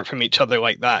depart from each other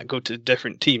like that, go to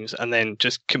different teams, and then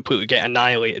just completely get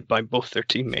annihilated by both their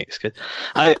teammates. Cause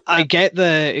I get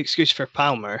the excuse for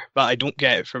Palmer, but I don't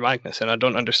get it for Magnussen. I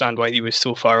don't understand why he was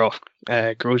so far off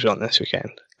Grosjean this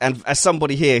weekend. And as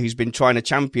somebody here who's been trying to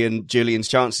champion Julian's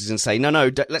chances and say, no,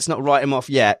 let's not write him off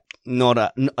yet. Not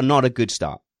a good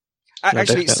start.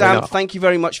 Actually, Sam, thank you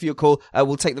very much for your call.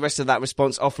 We'll take the rest of that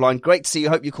response offline. Great to see you.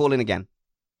 Hope you call in again.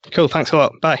 Cool. Thanks a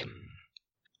lot. Bye.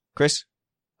 Chris?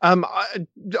 On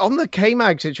the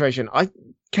K-Mag situation,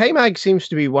 K-Mag seems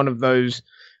to be one of those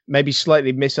maybe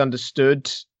slightly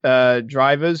misunderstood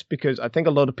drivers, because I think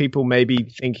a lot of people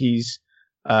maybe think he's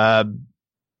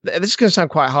this is going to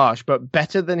sound quite harsh, but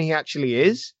better than he actually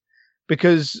is,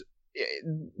 because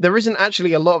there isn't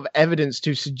actually a lot of evidence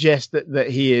to suggest that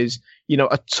he is,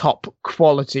 a top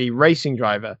quality racing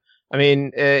driver. I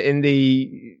mean, in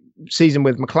the season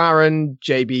with McLaren,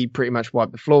 JB pretty much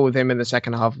wiped the floor with him in the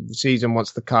second half of the season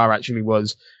once the car actually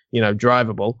was,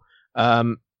 drivable.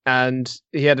 And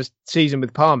he had a season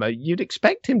with Palmer. You'd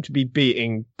expect him to be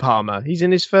beating Palmer. He's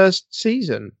in his first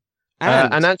season.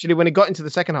 And actually, when he got into the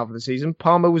second half of the season,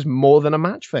 Palmer was more than a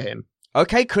match for him.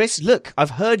 Okay, Chris, look, I've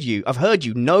heard you.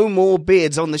 No more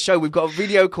beards on the show. We've got a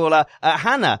video caller,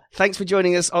 Hannah. Thanks for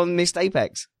joining us on Missed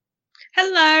Apex.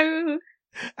 Hello.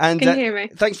 And Can you hear me?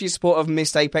 thanks for your support of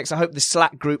Missed Apex. I hope the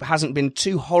Slack group hasn't been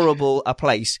too horrible a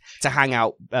place to hang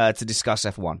out to discuss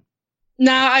F1.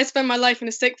 Now I spend my life in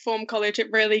a sixth form college.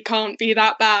 It really can't be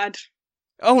that bad.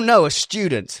 Oh no, a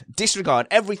student. Disregard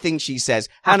everything she says.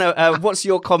 Hannah, what's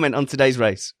your comment on today's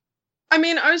race? I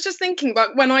mean, I was just thinking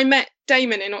about when I met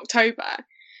Damon in October.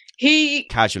 He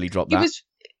casually dropped that.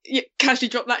 Casually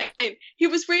dropped that in. He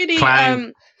was really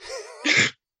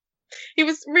he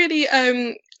was really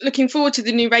looking forward to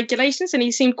the new regulations, and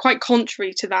he seemed quite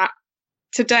contrary to that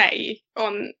today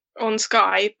on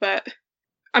Sky. But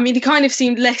I mean, he kind of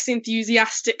seemed less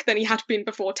enthusiastic than he had been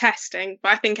before testing.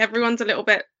 But I think everyone's a little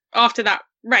bit after that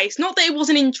race. Not that it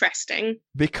wasn't interesting.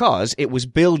 Because it was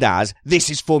billed as, this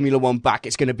is Formula One back.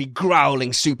 It's going to be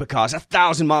growling supercars,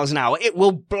 1,000 miles an hour. It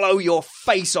will blow your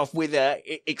face off with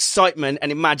excitement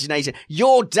and imagination.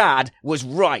 Your dad was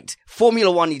right.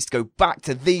 Formula One needs to go back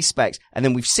to these specs. And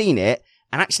then we've seen it.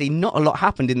 And actually not a lot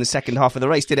happened in the second half of the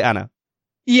race, did it, Anna?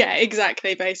 Yeah,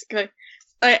 exactly, basically.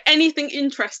 Anything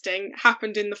interesting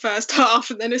happened in the first half.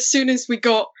 And then as soon as we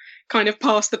got kind of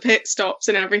past the pit stops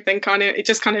and everything, it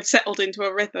just kind of settled into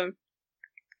a rhythm.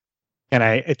 Can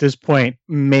I, at this point,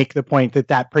 make the point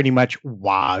that pretty much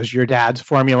was your dad's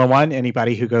Formula One?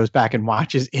 Anybody who goes back and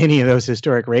watches any of those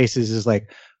historic races is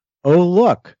like, oh,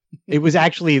 look. It was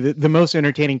actually the most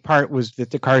entertaining part was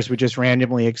that the cars would just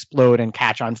randomly explode and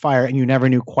catch on fire, and you never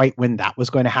knew quite when that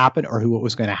was going to happen or who it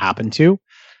was going to happen to.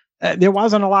 There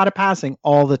wasn't a lot of passing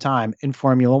all the time in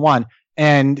Formula One.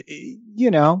 And,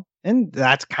 and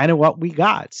that's kind of what we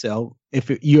got. So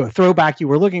if you throwback you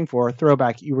were looking for,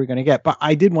 throwback you were going to get. But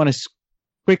I did want to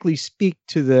quickly speak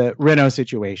to the Renault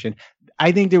situation.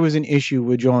 I think there was an issue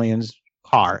with Julian's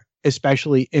car,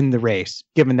 especially in the race,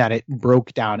 given that it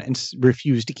broke down and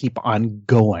refused to keep on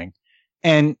going.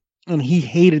 And he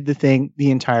hated the thing the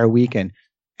entire weekend.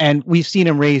 And we've seen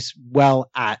him race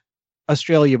well at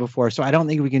Australia before. So I don't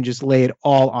think we can just lay it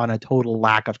all on a total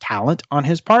lack of talent on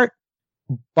his part.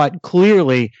 But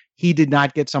clearly, he did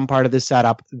not get some part of the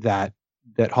setup that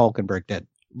Hülkenberg did.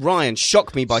 Ryan,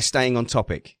 shock me by staying on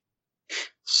topic.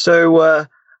 So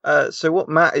what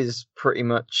Matt is pretty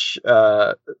much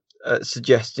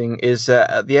suggesting is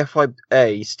that the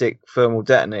FIA stick thermal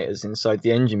detonators inside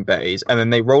the engine bays, and then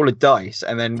they roll a dice,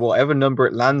 and then whatever number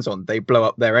it lands on, they blow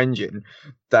up their engine.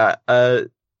 That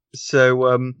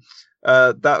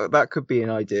could be an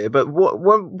idea. But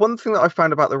one thing that I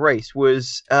found about the race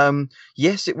was,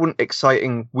 yes, it wasn't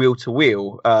exciting wheel to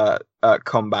wheel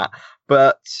combat,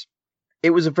 but it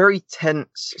was a very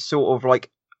tense sort of like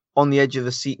on the edge of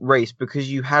the seat race,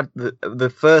 because you had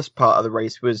the first part of the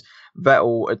race was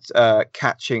Vettel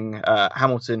catching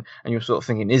Hamilton, and you're sort of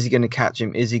thinking, is he going to catch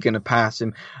him? Is he going to pass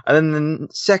him? And then the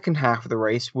second half of the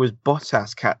race was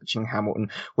Bottas catching Hamilton,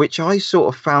 which I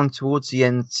sort of found towards the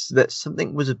end that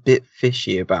something was a bit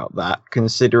fishy about that,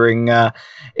 considering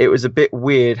it was a bit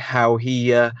weird how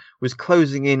he was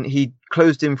closing in. He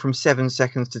closed in from 7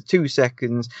 seconds to 2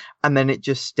 seconds, and then it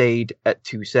just stayed at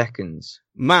 2 seconds.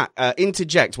 Matt,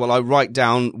 interject while I write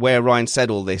down where Ryan said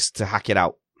all this to hack it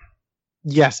out.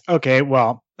 Yes. Okay.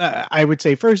 Well, I would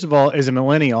say, first of all, as a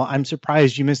millennial, I'm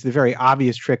surprised you missed the very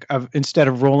obvious trick of, instead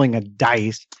of rolling a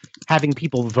dice, having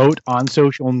people vote on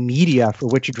social media for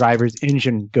which driver's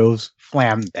engine goes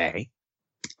flambe.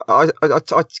 I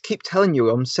keep telling you,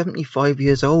 I'm 75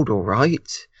 years old, all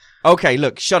right? Okay,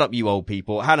 look, shut up, you old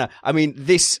people. Hannah, I mean,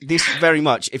 this very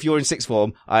much, if you're in sixth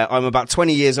form, I'm about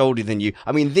 20 years older than you.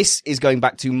 I mean, this is going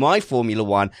back to my Formula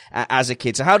One as a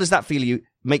kid. So how does that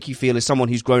make you feel as someone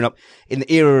who's grown up in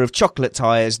the era of chocolate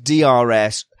tyres,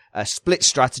 DRS, split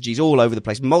strategies all over the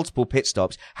place, multiple pit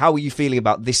stops? How are you feeling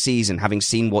about this season, having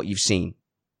seen what you've seen?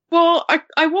 Well,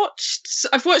 I've watched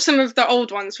some of the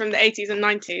old ones from the 80s and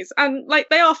 90s, and like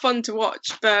they are fun to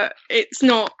watch, but it's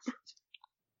not.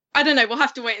 I don't know. We'll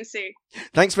have to wait and see.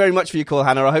 Thanks very much for your call,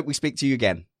 Hannah. I hope we speak to you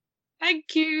again.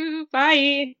 Thank you.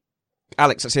 Bye.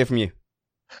 Alex, let's hear from you.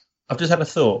 I've just had a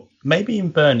thought. Maybe in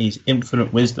Bernie's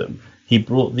infinite wisdom, he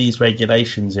brought these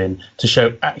regulations in to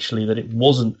show actually that it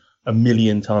wasn't a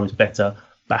million times better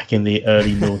back in the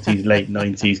early noughties, late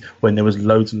 90s, when there was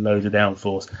loads and loads of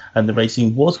downforce, and the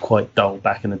racing was quite dull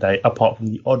back in the day, apart from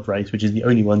the odd race, which is the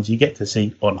only ones you get to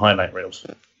see on highlight reels.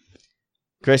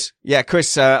 Chris? Yeah,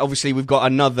 Chris, obviously we've got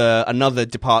another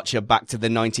departure back to the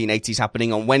 1980s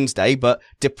happening on Wednesday, but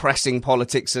depressing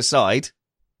politics aside.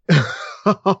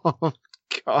 Oh,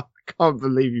 God, I can't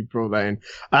believe you brought that in.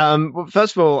 Well,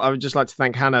 first of all, I would just like to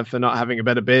thank Hannah for not having a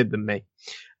better beard than me.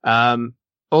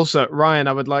 Also, Ryan,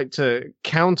 I would like to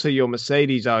counter your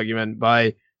Mercedes argument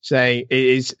by saying it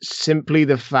is simply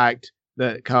the fact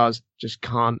that cars just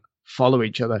can't follow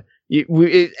each other.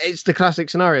 It's the classic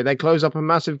scenario. They close up a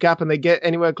massive gap and they get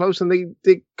anywhere close and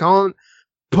they can't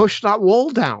push that wall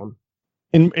down.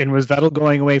 And was Vettel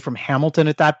going away from Hamilton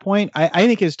at that point? I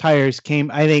think his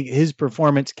his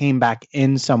performance came back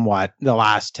in somewhat the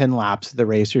last 10 laps of the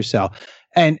race or so.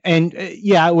 And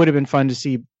yeah, it would have been fun to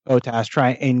see Bottas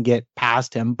try and get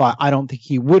past him, but I don't think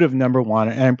he would have, number one.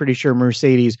 And I'm pretty sure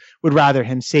Mercedes would rather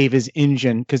him save his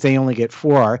engine because they only get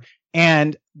 4.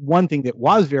 And one thing that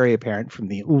was very apparent from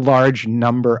the large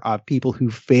number of people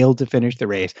who failed to finish the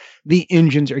race, the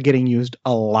engines are getting used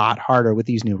a lot harder with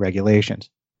these new regulations.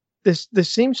 There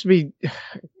seems to be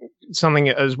something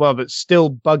as well that's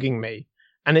still bugging me,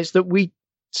 and it's that we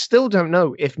still don't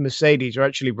know if Mercedes are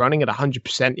actually running at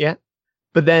 100% yet.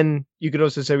 But then you could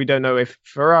also say we don't know if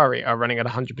Ferrari are running at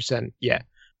 100% yet.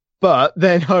 But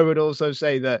then I would also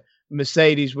say that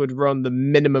Mercedes would run the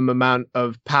minimum amount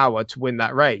of power to win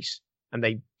that race, and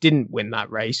they didn't win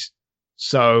that race.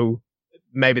 So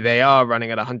maybe they are running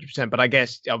at 100%, but I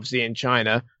guess obviously in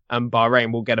China and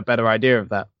Bahrain we'll get a better idea of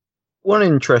that. One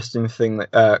interesting thing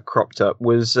that cropped up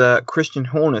was Christian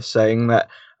Horner saying that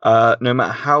no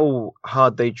matter how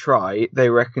hard they try, they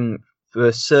reckon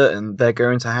for certain they're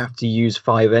going to have to use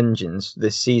 5 engines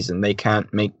this season. They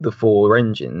can't make the 4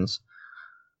 engines.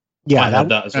 Yeah, I heard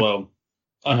that as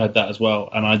well.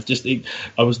 And I've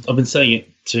been saying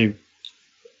it to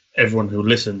everyone who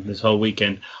listened this whole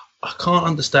weekend. I can't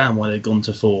understand why they've gone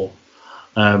to 4.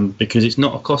 Because it's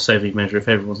not a cost-saving measure if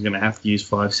everyone's going to have to use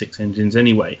 5-6 engines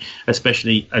anyway,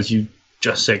 especially as you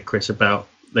just said, Chris, about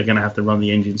they're going to have to run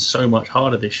the engines so much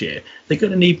harder this year. They're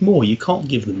going to need more. You can't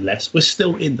give them less. We're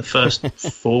still in the first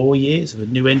 4 years of a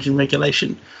new engine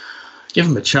regulation. Give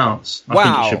them a chance.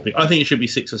 I think it should be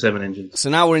 6 or 7 engines. So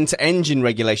now we're into engine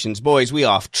regulations. Boys, we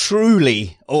are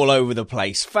truly all over the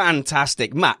place.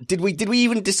 Fantastic. Matt, did we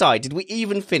even decide? Did we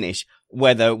even finish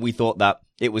whether we thought that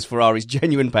it was Ferrari's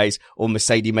genuine pace or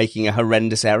Mercedes making a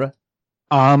horrendous error?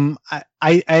 I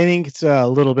think it's a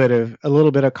little bit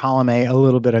of column A, a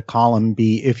little bit of column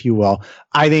B, if you will.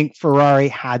 I think Ferrari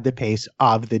had the pace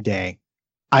of the day.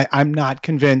 I'm not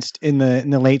convinced in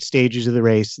the late stages of the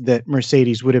race that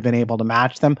Mercedes would have been able to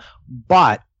match them.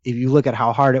 But if you look at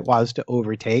how hard it was to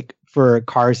overtake for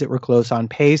cars that were close on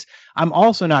pace, I'm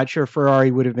also not sure Ferrari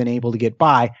would have been able to get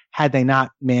by had they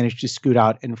not managed to scoot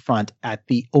out in front at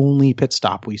the only pit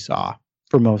stop we saw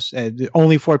for most.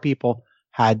 Only 4 people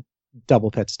had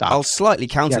double pit stops. I'll slightly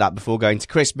counter that before going to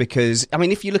Chris, because, I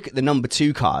mean, if you look at the number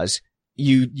 2 cars,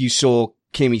 you saw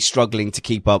Kimi struggling to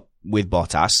keep up with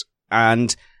Bottas,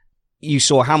 and you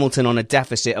saw Hamilton on a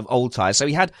deficit of old tyres. So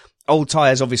he had old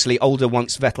tyres, obviously older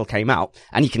once Vettel came out,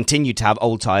 and he continued to have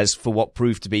old tyres for what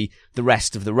proved to be the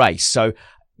rest of the race. So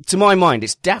to my mind,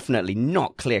 it's definitely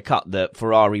not clear-cut that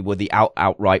Ferrari were the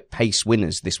outright pace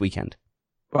winners this weekend.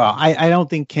 Well, I don't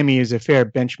think Kimi is a fair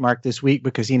benchmark this week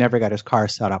because he never got his car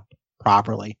set up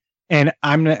properly. And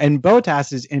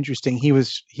Bottas is interesting.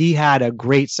 He had a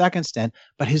great second stint,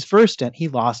 but his first stint, he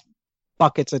lost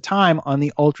buckets of time on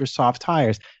the ultra soft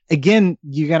tires. Again,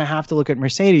 you're going to have to look at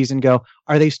Mercedes and go,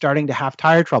 are they starting to have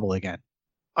tire trouble again?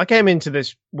 I came into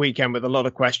this weekend with a lot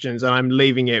of questions, and I'm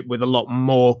leaving it with a lot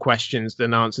more questions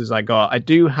than answers I got. I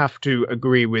do have to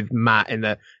agree with Matt in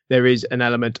that there is an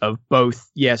element of both.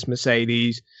 Yes,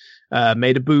 Mercedes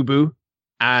made a boo-boo,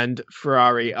 and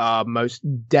Ferrari are most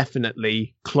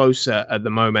definitely closer at the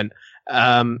moment.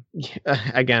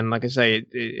 Again, like I say,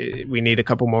 we need a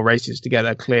couple more races to get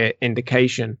a clear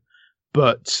indication.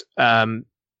 But I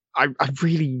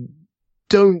really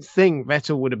don't think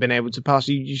Vettel would have been able to pass.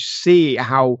 You see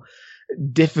how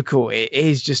difficult it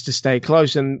is just to stay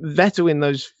close. And Vettel in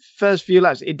those first few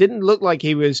laps, it didn't look like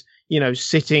he was,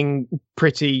 sitting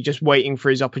pretty, just waiting for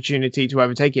his opportunity to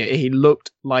overtake it. He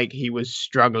looked like he was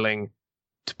struggling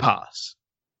to pass.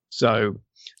 So,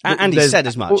 and he said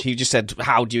as much. He just said,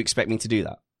 "How do you expect me to do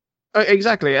that?"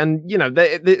 Exactly, and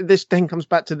this then comes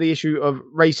back to the issue of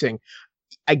racing.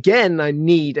 Again, I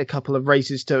need a couple of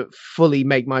races to fully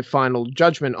make my final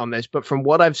judgment on this. But from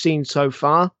what I've seen so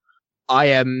far,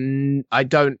 I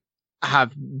don't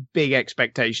have big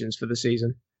expectations for the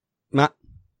season. Matt?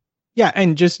 Yeah,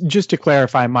 and just to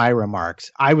clarify my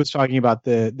remarks, I was talking about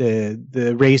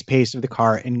the race pace of the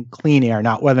car in clean air,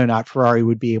 not whether or not Ferrari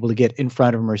would be able to get in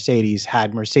front of Mercedes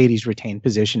had Mercedes retained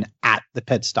position at the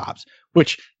pit stops,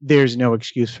 which there's no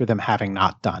excuse for them having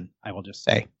not done, I will just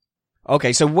say.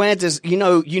 Okay, so where does, you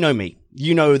know me,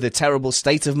 you know the terrible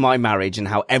state of my marriage and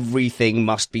how everything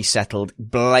must be settled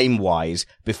blame-wise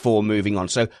before moving on.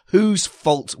 So whose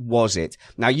fault was it?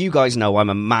 Now, you guys know I'm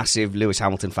a massive Lewis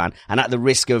Hamilton fan, and at the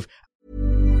risk of...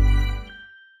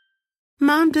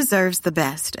 Mom deserves the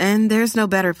best, and there's no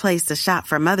better place to shop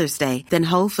for Mother's Day than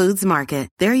Whole Foods Market.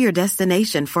 They're your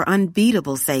destination for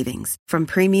unbeatable savings, from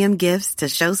premium gifts to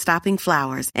show-stopping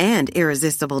flowers and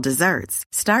irresistible desserts.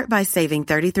 Start by saving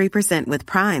 33% with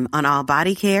Prime on all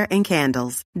body care and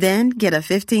candles. Then get a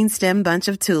 15-stem bunch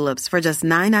of tulips for just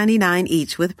 $9.99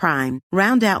 each with Prime.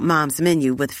 Round out Mom's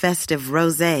menu with festive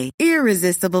rosé,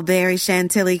 irresistible berry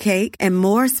chantilly cake, and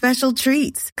more special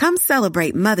treats. Come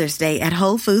celebrate Mother's Day at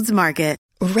Whole Foods Market.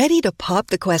 Ready to pop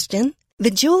the question?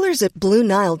 The jewelers at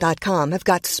BlueNile.com have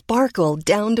got sparkle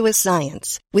down to a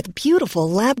science with beautiful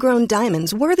lab-grown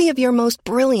diamonds worthy of your most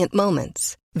brilliant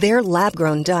moments. Their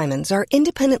lab-grown diamonds are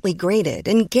independently graded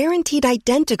and guaranteed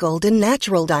identical to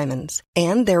natural diamonds,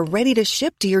 and they're ready to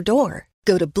ship to your door.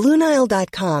 Go to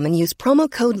BlueNile.com and use promo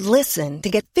code LISTEN to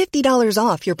get $50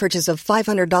 off your purchase of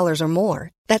 $500 or more.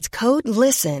 That's code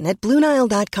LISTEN at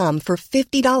BlueNile.com for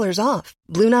 $50 off.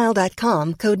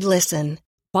 BlueNile.com, code LISTEN.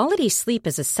 Quality sleep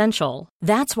is essential.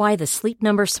 That's why the Sleep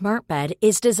Number Smart Bed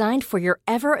is designed for your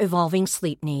ever-evolving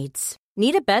sleep needs.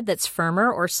 Need a bed that's firmer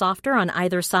or softer on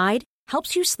either side?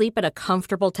 Helps you sleep at a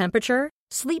comfortable temperature?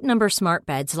 Sleep Number Smart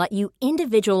Beds let you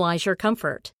individualize your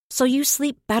comfort, so you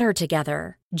sleep better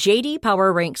together. J.D.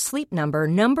 Power ranks Sleep Number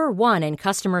number 1 in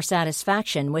customer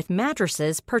satisfaction with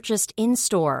mattresses purchased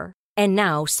in-store. And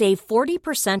now, save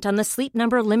 40% on the Sleep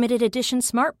Number Limited Edition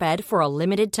Smart Bed for a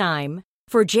limited time.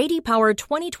 For J.D. Power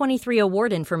 2023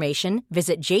 award information,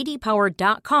 visit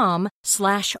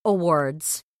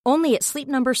jdpower.com/awards. Only at Sleep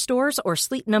Number stores or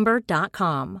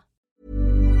sleepnumber.com.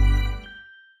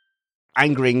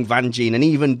 Angering Vanjie, an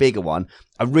even bigger one.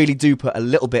 I really do put a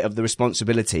little bit of the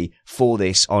responsibility for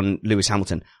this on Lewis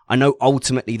Hamilton. I know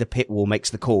ultimately the pit wall makes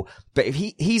the call, but if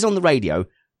he's on the radio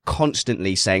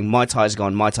constantly saying, my tyres are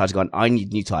gone, I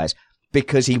need new tyres,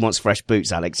 because he wants fresh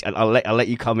boots, Alex, and I'll let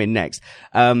you come in next.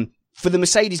 For the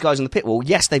Mercedes guys on the pit wall,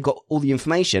 yes, they've got all the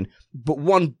information, but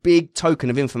one big token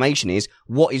of information is,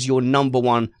 what is your number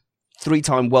one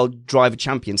 3-time world driver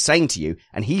champion saying to you?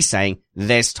 And he's saying,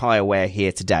 there's tyre wear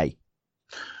here today.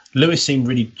 Lewis seemed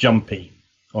really jumpy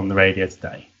on the radio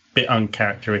today, a bit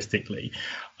uncharacteristically.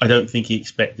 I don't think he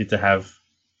expected to have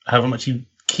however much he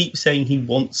keeps saying he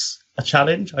wants a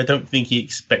challenge. I don't think he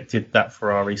expected that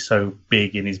Ferrari so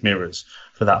big in his mirrors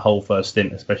for that whole first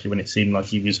stint, especially when it seemed like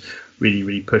he was really,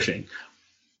 really pushing.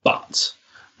 But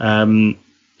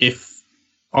if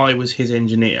I was his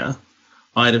engineer,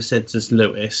 I'd have said to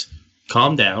Lewis,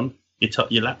 calm down,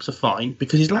 your laps are fine,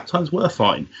 because his lap times were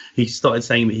fine. He started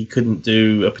saying that he couldn't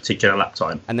do a particular lap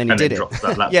time. And then he did dropped it.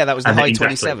 That lap. Yeah, that was the high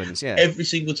exactly. 27s, yeah. Every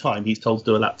single time he's told to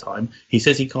do a lap time, he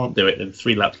says he can't do it, and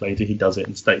 3 laps later he does it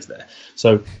and stays there.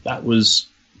 So that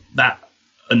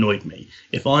annoyed me.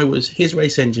 If I was his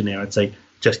race engineer, I'd say,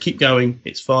 just keep going,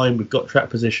 it's fine, we've got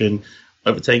track position,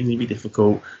 overtaking will be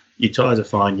difficult, your tyres are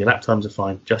fine, your lap times are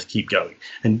fine, just keep going.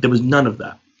 And there was none of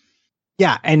that.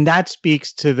 Yeah, and that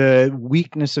speaks to the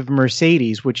weakness of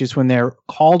Mercedes, which is when they're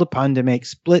called upon to make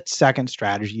split-second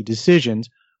strategy decisions,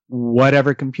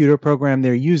 whatever computer program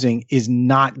they're using is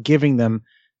not giving them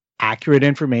accurate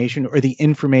information or the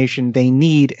information they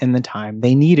need in the time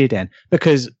they need it in.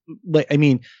 Because, I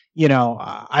mean,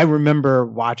 I remember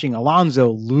watching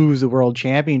Alonso lose the world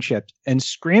championship and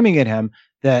screaming at him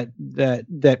that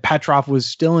Petrov was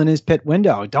still in his pit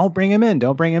window. Don't bring him in.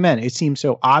 Don't bring him in. It seemed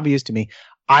so obvious to me.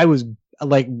 I was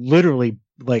literally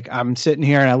I'm sitting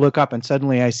here and I look up and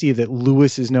suddenly I see that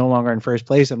Lewis is no longer in first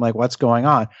place. I'm like, what's going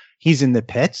on? He's in the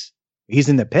pits. He's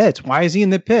in the pits. Why is he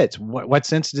in the pits? What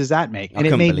sense does that make? And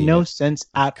it made no sense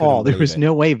at all. There was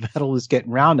no way Vettel was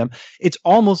getting around him. It's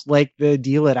almost like the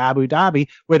deal at Abu Dhabi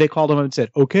where they called him and said,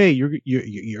 okay,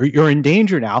 you're in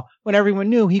danger now, when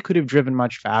everyone knew he could have driven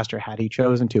much faster had he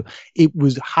chosen to. It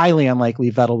was highly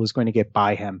unlikely Vettel was going to get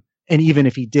by him. And even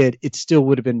if he did, it still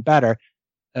would have been better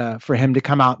for him to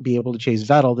come out and be able to chase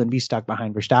Vettel than be stuck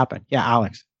behind Verstappen. Yeah,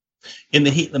 Alex. In the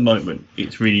heat of the moment,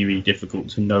 it's really, really difficult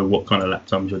to know what kind of lap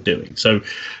times you're doing. So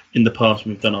in the past,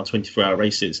 we've done our 24-hour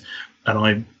races,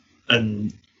 and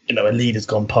a leader's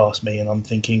gone past me, and I'm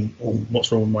thinking, oh,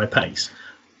 what's wrong with my pace?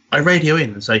 I radio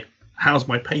in and say, how's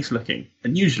my pace looking?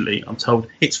 And usually I'm told,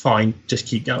 it's fine, just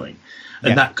keep going.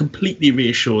 And that completely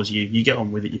reassures you. You get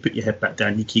on with it, you put your head back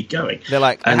down, you keep going. They're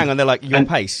like, hang on, they're like, your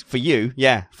pace? For you?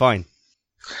 Yeah, fine.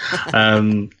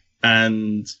 And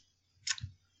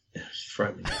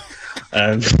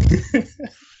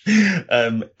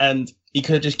he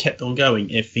could have just kept on going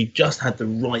if he just had the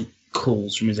right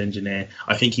calls from his engineer.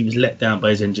 I think he was let down by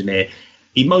his engineer.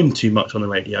 He moaned too much on the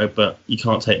radio, but you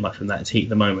can't take much from that. It's heat of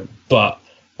the moment. But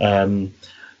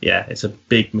it's a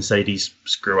big Mercedes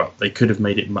screw up. They could have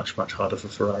made it much, much harder for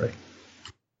Ferrari.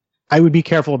 I would be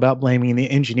careful about blaming the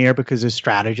engineer because the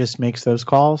strategist makes those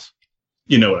calls.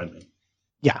 You know what I mean?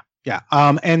 Yeah.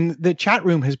 And the chat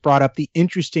room has brought up the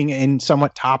interesting and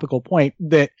somewhat topical point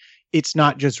that it's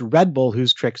not just Red Bull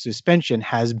whose trick suspension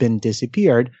has been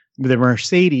disappeared. The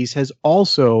Mercedes has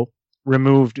also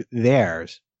removed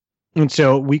theirs. And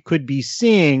so we could be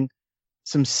seeing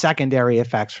some secondary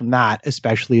effects from that,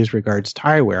 especially as regards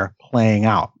tire wear playing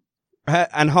out.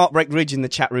 And Heartbreak Ridge in the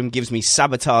chat room gives me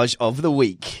sabotage of the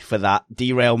week for that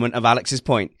derailment of Alex's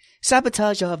point.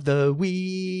 Sabotage of the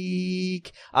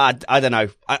week. I don't know.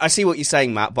 I see what you're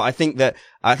saying, Matt, but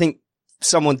I think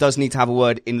someone does need to have a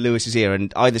word in Lewis's ear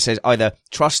and either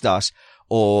trust us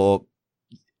or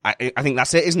I think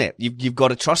that's it, isn't it? You've got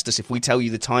to trust us. If we tell you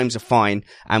the times are fine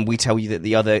and we tell you that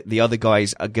the other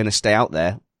guys are going to stay out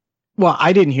there. Well,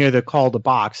 I didn't hear the call to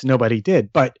box. Nobody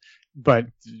did, but they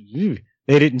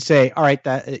didn't say, all right,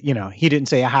 he didn't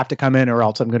say I have to come in or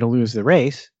else I'm going to lose the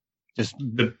race. Just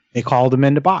they called him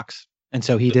into box. And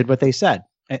so he did what they said.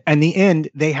 And in the end,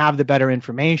 they have the better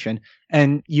information.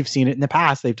 And you've seen it in the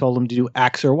past. They've told him to do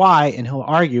X or Y and he'll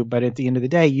argue. But at the end of the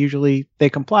day, usually they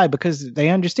comply because they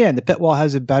understand the pit wall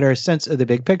has a better sense of the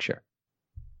big picture.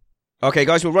 Okay,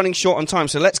 guys, we're running short on time.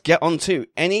 So let's get on to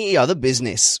any other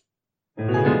business.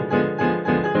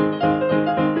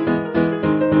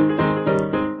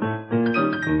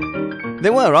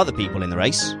 There were other people in the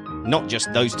race, not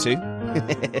just those two.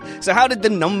 So how did the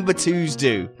number twos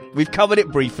do? We've covered it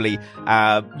briefly.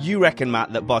 You reckon,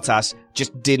 Matt, that Bottas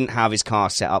just didn't have his car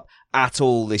set up at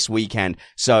all this weekend.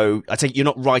 So I take you're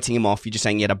not writing him off. You're just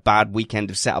saying he had a bad weekend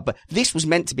of setup. But this was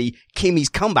meant to be Kimi's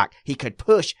comeback. He could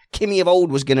push. Kimi of old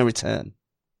was going to return.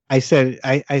 I said,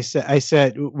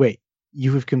 wait,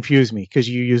 you have confused me because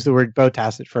you used the word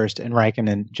Bottas at first and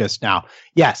Raikkonen just now.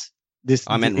 Yes,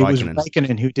 I meant it Raikkonen. was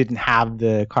Raikkonen who didn't have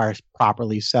the cars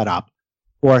properly set up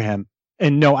for him.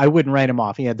 And no, I wouldn't write him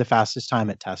off. He had the fastest time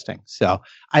at testing. So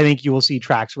I think you will see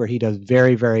tracks where he does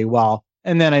very, very well.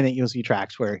 And then I think you'll see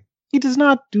tracks where he does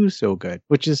not do so good,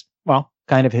 which is, well,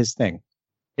 kind of his thing.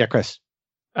 Yeah, Chris.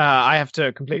 I have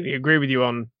to completely agree with you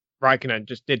on Raikkonen.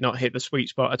 Just did not hit the sweet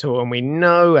spot at all. And we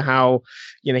know how,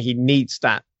 he needs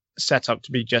that setup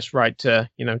to be just right to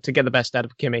get the best out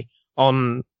of Kimi.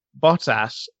 On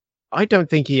Bottas, I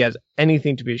don't think he has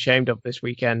anything to be ashamed of this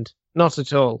weekend. Not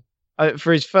at all.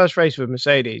 For his first race with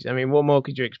Mercedes, I mean, what more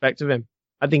could you expect of him?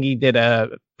 I think he did a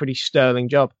pretty sterling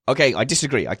job. Okay, I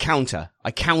disagree. I counter. I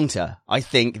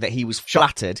think that he was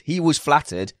flattered. He was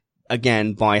flattered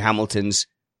again by Hamilton's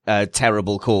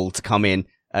terrible call to come in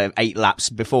 8 laps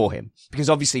before him.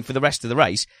 Because obviously for the rest of the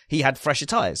race, he had fresher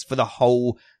tyres for the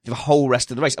whole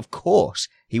rest of the race. Of course,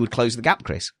 he would close the gap,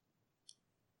 Chris.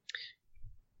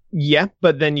 Yeah,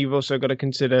 but then you've also got to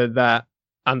consider that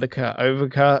undercut,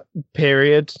 overcut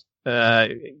period.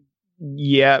 Lewis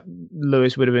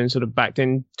would have been sort of backed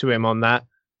into him on that,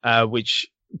 which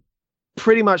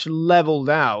pretty much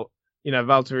leveled out,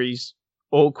 Valtteri's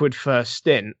awkward first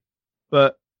stint.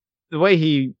 But the way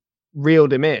he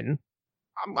reeled him in,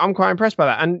 I'm quite impressed by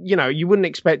that. And, you wouldn't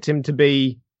expect him to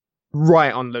be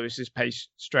right on Lewis's pace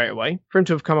straight away. For him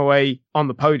to have come away on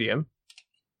the podium,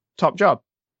 top job.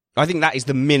 I think that is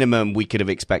the minimum we could have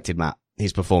expected, Matt,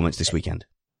 his performance this weekend.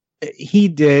 He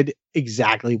did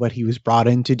exactly what he was brought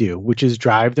in to do, which is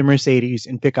drive the Mercedes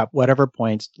and pick up whatever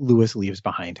points Lewis leaves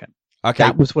behind him. Okay.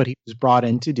 That was what he was brought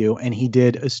in to do, and he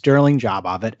did a sterling job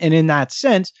of it. And in that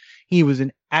sense, he was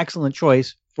an excellent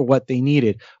choice for what they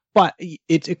needed. But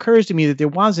it occurs to me that there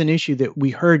was an issue that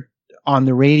we heard on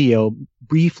the radio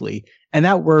briefly, and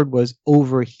that word was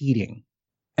overheating.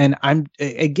 And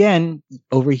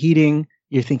overheating,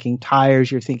 you're thinking tires,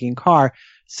 you're thinking car.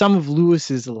 Some of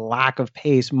Lewis's lack of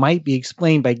pace might be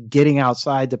explained by getting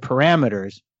outside the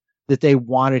parameters that they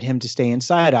wanted him to stay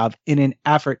inside of in an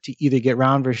effort to either get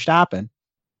round Verstappen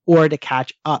or to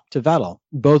catch up to Vettel,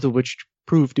 both of which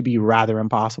proved to be rather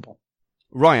impossible.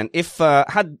 Ryan, if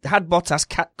had Bottas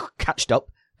catched up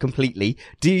completely,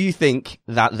 do you think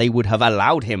that they would have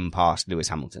allowed him past Lewis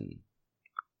Hamilton?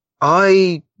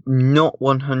 I'm not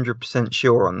 100%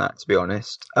 sure on that, to be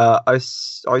honest. I'm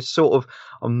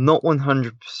not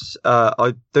 100%.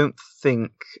 I don't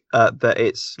think that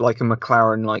it's like a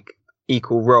McLaren, like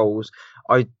equal roles.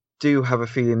 I do have a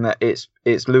feeling that it's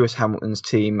Lewis Hamilton's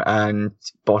team and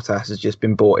Bottas has just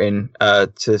been brought in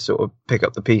to sort of pick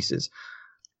up the pieces.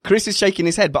 Chris is shaking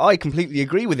his head, but I completely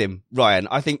agree with him, Ryan.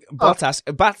 I think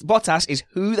Bottas is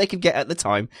who they could get at the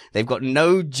time. They've got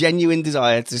no genuine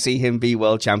desire to see him be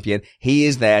world champion. He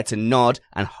is there to nod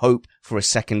and hope for a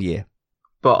second year.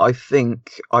 But I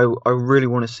think I really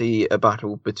want to see a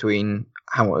battle between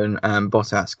Hamilton and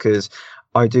Bottas because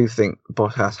I do think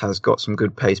Bottas has got some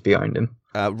good pace behind him.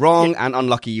 Wrong and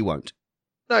unlucky you won't.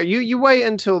 No, you wait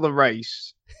until the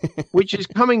race, which is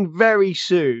coming very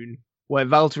soon, where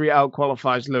Valtteri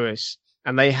outqualifies Lewis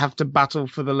and they have to battle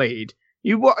for the lead.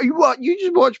 You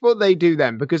just watch what they do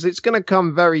then, because it's going to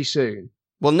come very soon.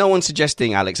 Well, no one's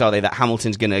suggesting, Alex, are they, that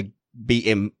Hamilton's going to beat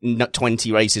him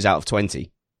 20 races out of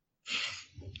 20?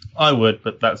 I would,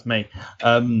 but that's me.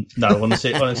 No, on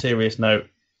a serious note,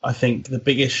 I think the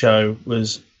biggest show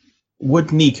was,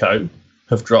 would Nico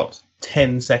have dropped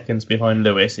 10 seconds behind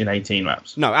Lewis in 18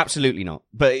 laps? No, absolutely not.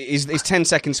 But is 10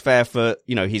 seconds fair for,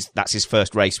 that's his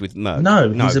first race with Merc?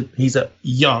 No. He's a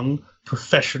young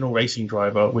professional racing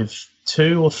driver with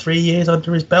 2 or 3 years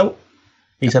under his belt.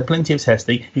 He's had plenty of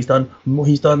testing. He's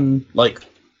done like,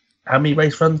 how many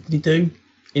race runs did he do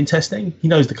in testing? He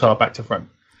knows the car back to front.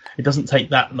 It doesn't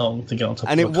take that long to get on top of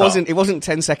a car. And it wasn't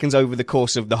 10 seconds over the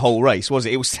course of the whole race, was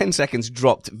it? It was 10 seconds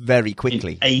dropped very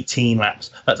quickly. In 18 laps.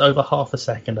 That's over half a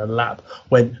second a lap.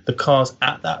 When the car's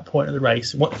at that point of the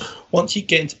race, once you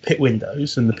get into pit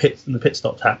windows and the pit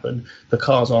stops happen, the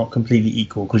cars aren't completely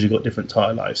equal because you've got different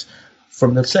tyre lives.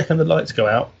 From the second the lights go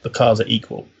out, the cars are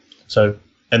equal. So,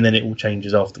 and then it all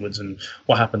changes afterwards, and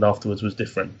what happened afterwards was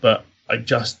different. But I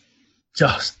just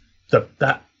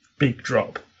that big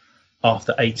drop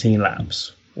after 18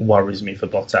 laps worries me for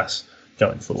Bottas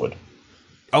going forward.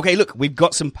 Okay, look, we've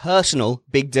got some personal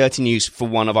big dirty news for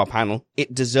one of our panel.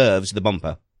 It deserves the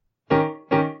bumper.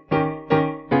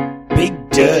 Big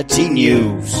dirty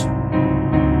news.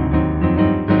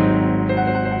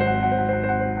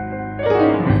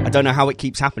 I don't know how it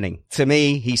keeps happening. To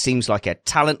me, he seems like a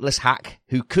talentless hack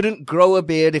who couldn't grow a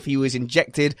beard if he was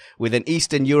injected with an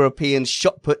Eastern European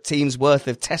shot-put team's worth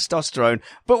of testosterone.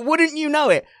 But wouldn't you know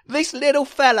it, this little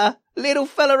fella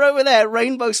over there,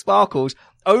 Rainbow Sparkles,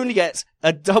 only gets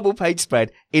a double-page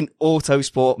spread in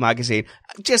Autosport magazine.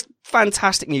 Just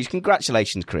fantastic news.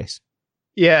 Congratulations, Chris.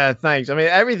 Yeah, thanks. I mean,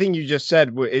 everything you just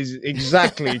said is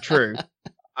exactly true.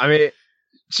 I mean,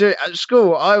 so at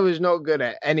school, I was not good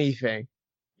at anything.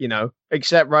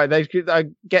 Except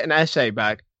I'd get an essay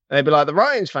back and they'd be like, the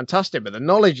writing's fantastic, but the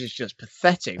knowledge is just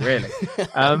pathetic, really.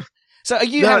 So are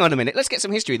you, hang on a minute, let's get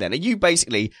some history then. Are you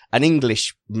basically an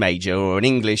English major or an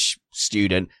English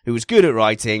student who was good at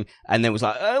writing and then was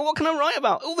like, what can I write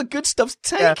about? All the good stuff's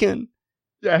taken.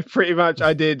 Yeah, pretty much.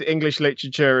 I did English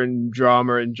literature and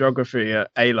drama and geography at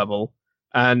A-level.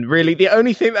 And really, the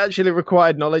only thing that actually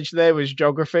required knowledge there was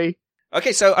geography.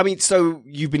 Okay, so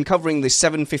you've been covering the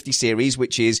 750 series,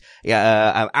 which is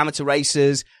amateur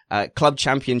racers, club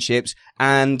championships,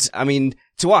 and I mean,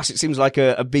 to us, it seems like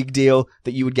a big deal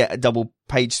that you would get a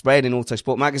double-page spread in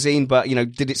Autosport magazine. But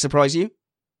did it surprise you?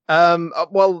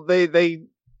 Well, they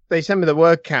sent me the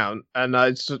word count,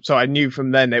 and so I knew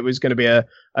from then it was going to be a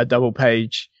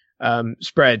double-page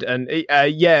spread, and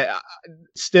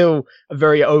still a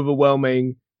very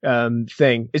overwhelming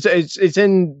thing. It's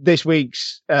in this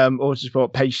week's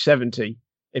Autosport page 70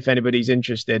 if anybody's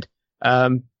interested.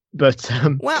 Well,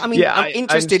 I mean, yeah, I'm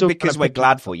interested because we're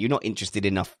glad for you. You're not interested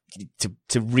enough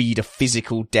to read a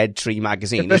physical Dead Tree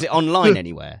magazine. Is it online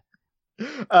anywhere?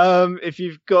 If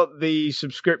you've got the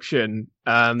subscription,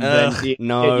 then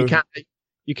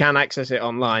you can access it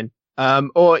online.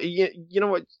 Or you know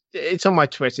what? It's on my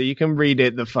Twitter. You can read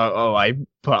it. The photo I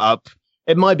put up.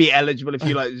 It might be eligible if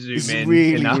you zoom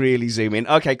in. Really zoom in.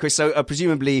 Okay, Chris. So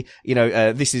presumably,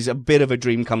 this is a bit of a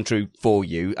dream come true for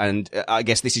you, and I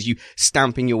guess this is you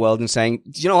stamping your world and saying,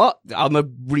 you know what? I'm a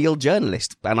real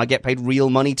journalist, and I get paid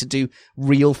real money to do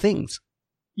real things.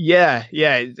 Yeah,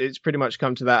 it's pretty much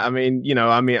come to that. I mean,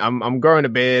 I'm growing a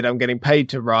beard. I'm getting paid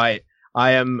to write.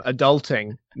 I am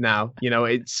adulting now.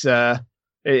 It's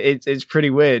pretty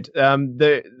weird.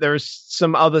 There's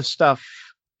some other stuff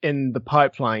in the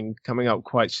pipeline coming up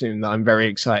quite soon that I'm very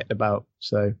excited about.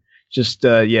 So just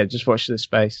watch this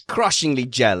space. Crushingly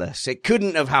jealous. It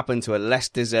couldn't have happened to a less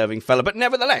deserving fella, but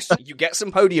nevertheless, you get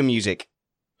some podium music.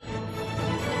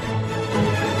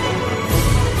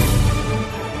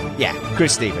 Yeah,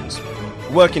 Chris Stevens.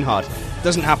 Working hard.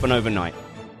 Doesn't happen overnight.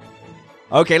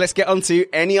 Okay, let's get on to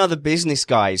any other business,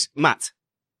 guys. Matt,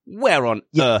 where on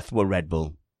earth were Red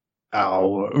Bull?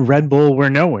 Oh, Red Bull were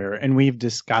nowhere, and we've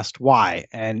discussed why.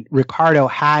 And Ricciardo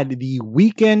had the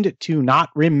weekend to not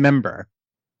remember.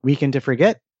 Weekend to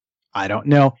forget? I don't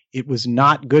know. It was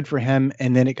not good for him,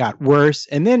 and then it got worse.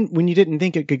 And then when you didn't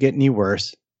think it could get any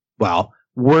worse, well,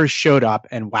 worse showed up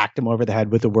and whacked him over the head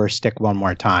with the worst stick one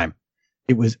more time.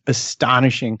 It was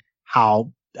astonishing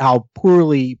how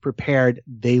poorly prepared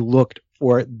they looked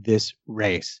for this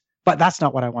race. But that's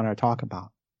not what I want to talk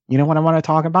about. You know what I want to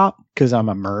talk about? Because I'm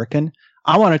American.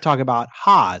 I want to talk about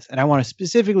Haas, and I want to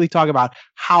specifically talk about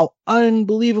how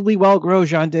unbelievably well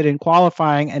Grosjean did in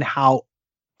qualifying and how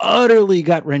utterly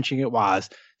gut-wrenching it was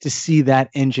to see that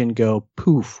engine go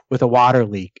poof with a water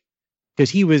leak.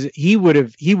 Because he would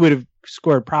have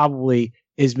scored probably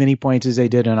as many points as they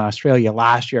did in Australia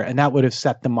last year, and that would have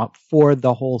set them up for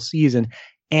the whole season.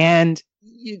 And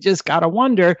you just got to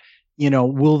wonder,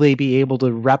 will they be able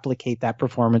to replicate that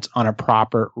performance on a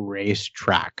proper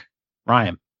racetrack?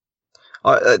 Ryan.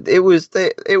 It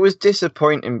was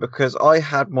disappointing because I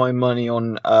had my money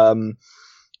on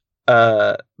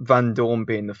Van Dorn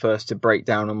being the first to break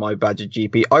down on my Badger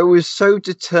GP. I was so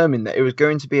determined that it was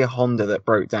going to be a Honda that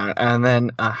broke down, and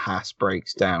then a Haas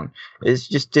breaks down. It's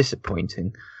just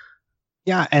disappointing.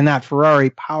 Yeah, and that Ferrari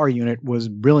power unit was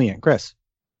brilliant, Chris.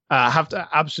 I have to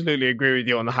absolutely agree with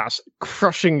you on the Haas.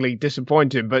 Crushingly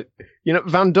disappointing, but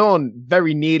Van Dorn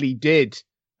very nearly did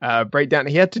break down.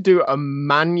 He had to do a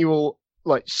manual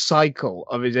cycle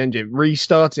of his engine,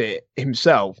 restart it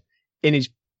himself in his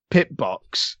pit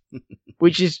box,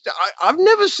 which is I've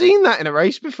never seen that in a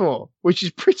race before, which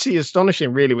is pretty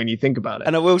astonishing, really, when you think about it.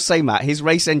 And I will say, Matt, his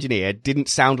race engineer didn't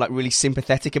sound really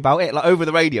sympathetic about it. Over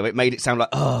the radio, it made it sound like,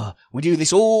 "Oh, we do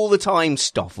this all the time,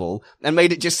 Stoffel," and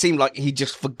made it just seem like he'd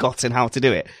just forgotten how to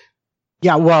do it.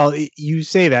 Yeah, well, you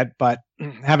say that, but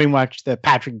having watched the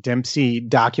Patrick Dempsey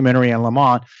documentary on Le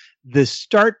Mans, the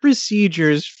start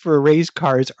procedures for race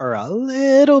cars are a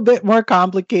little bit more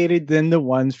complicated than the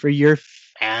ones for your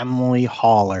family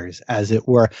haulers, as it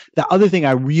were. The other thing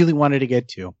I really wanted to get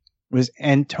to was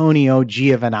Antonio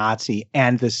Giovinazzi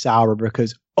and the Sauber,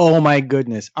 because, oh my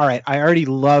goodness. All right, I already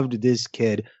loved this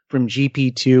kid from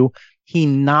GP2. He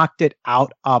knocked it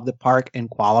out of the park in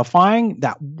qualifying.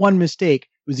 That one mistake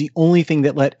was the only thing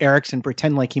that let Ericsson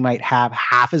pretend like he might have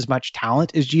half as much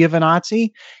talent as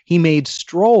Giovinazzi. He made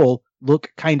Stroll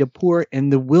look kind of poor in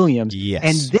the Williams. Yes.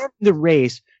 And then in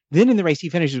the race, he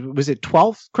finishes, was it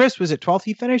 12th? Chris, was it 12th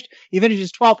he finished? He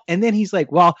finishes 12th. And then he's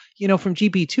like, well, from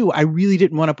GP2, I really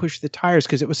didn't want to push the tires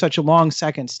because it was such a long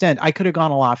second stint. I could have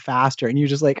gone a lot faster. And you're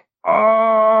just like,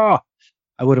 oh,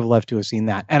 I would have loved to have seen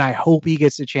that. And I hope he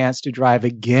gets a chance to drive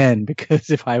again,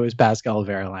 because if I was Pascal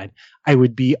Wehrlein, I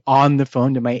would be on the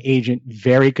phone to my agent,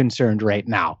 very concerned right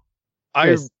now.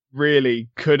 I really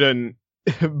couldn't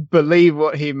believe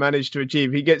what he managed to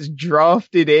achieve. He gets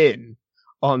drafted in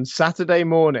on Saturday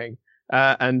morning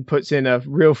and puts in a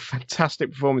real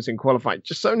fantastic performance in qualifying.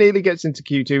 Just so nearly gets into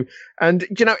Q2. And,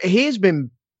 he has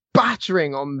been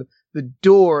battering on the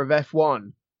door of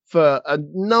F1 for a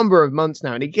number of months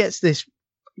now. And he gets this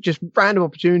just random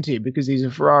opportunity because he's a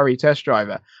Ferrari test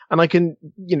driver. And I can,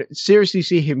 seriously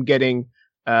see him getting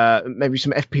maybe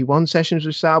some FP1 sessions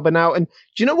with Sauber now. And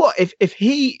do you know what? If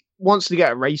he wants to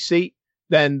get a race seat,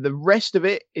 then the rest of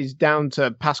it is down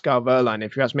to Pascal Wehrlein,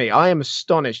 if you ask me. I am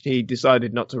astonished he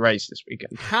decided not to race this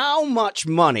weekend. How much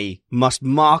money must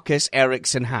Marcus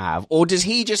Ericsson have? Or does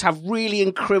he just have really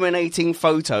incriminating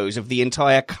photos of the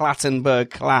entire Clattenburg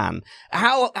clan?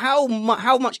 How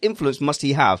much influence must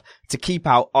he have to keep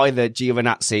out either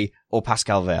Giovinazzi or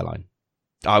Pascal Wehrlein?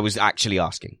 I was actually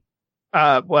asking.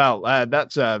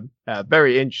 That's a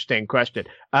very interesting question.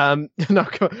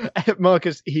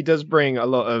 Marcus, he does bring a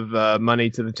lot of money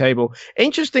to the table.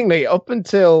 Interestingly, up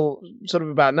until sort of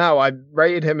about now, I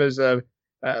rated him as a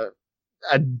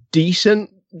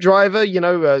decent driver,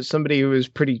 somebody who was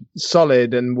pretty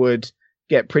solid and would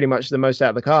get pretty much the most out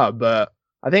of the car. But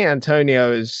I think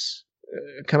Antonio has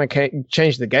kind of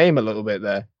changed the game a little bit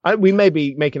there. We may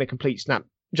be making a complete snap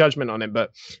judgment on him,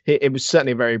 but it was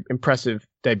certainly a very impressive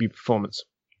debut performance.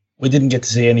 We didn't get to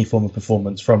see any form of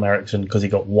performance from Ericsson because he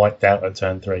got wiped out at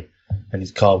turn 3 and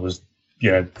his car was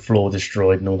floor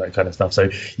destroyed and all that kind of stuff, so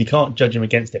you can't judge him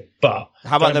against it. But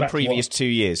how about the previous 2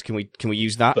 years? Can we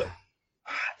use that? But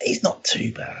he's not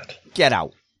too bad. Get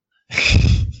out.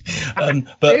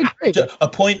 But a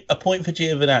point for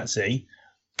Giovinazzi,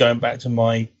 going back to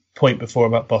my point before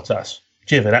about Bottas.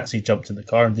 Giovinazzi jumped in the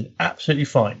car and did absolutely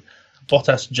fine.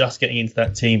 Bottas just getting into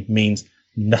that team means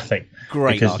nothing.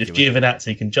 Great because argument. if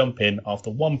Giovinazzi can jump in after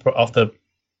one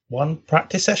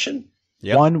practice session,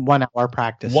 yep. 1 hour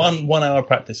practice, 1 hour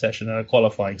practice session and a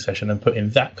qualifying session, and put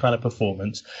in that kind of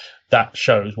performance, that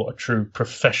shows what a true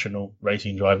professional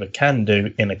racing driver can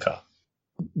do in a car.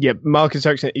 Yeah, Marcus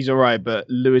Ericsson, he's all right, but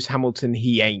Lewis Hamilton,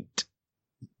 he ain't.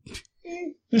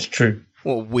 It's true.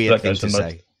 What a weird thing to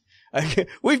say.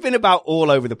 We've been about all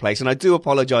over the place, and I do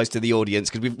apologise to the audience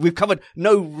because we've covered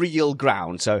no real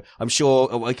ground. So I'm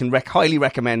sure I can highly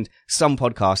recommend some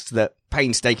podcasts that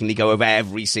painstakingly go over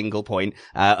every single point.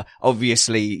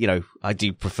 Obviously, I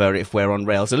do prefer it if we're on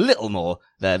rails a little more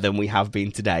than we have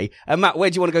been today. Matt, where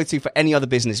do you want to go to for any other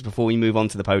business before we move on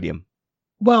to the podium?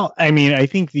 Well, I mean, I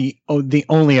think the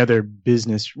only other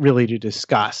business really to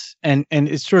discuss, and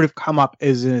it's sort of come up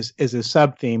as a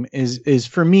sub theme, is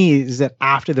for me is that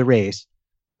after the race,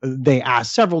 they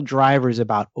asked several drivers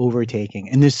about overtaking,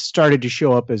 and this started to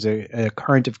show up as a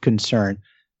current of concern,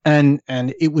 and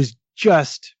it was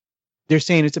just, they're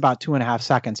saying it's about 2.5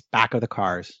 seconds back of the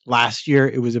cars. Last year,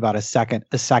 it was about a second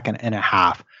and a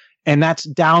half. And that's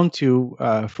down to,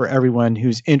 for everyone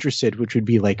who's interested, which would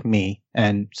be like me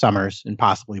and Summers and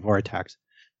possibly Vortex,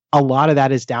 a lot of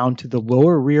that is down to the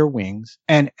lower rear wings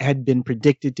and had been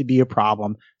predicted to be a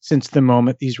problem since the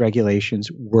moment these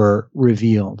regulations were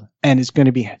revealed. And it's going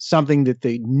to be something that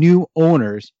the new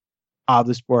owners of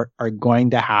the sport are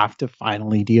going to have to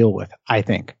finally deal with, I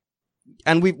think.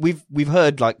 And we've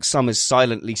heard like Summers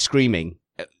silently screaming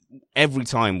every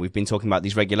time we've been talking about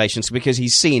these regulations, because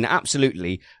he's seen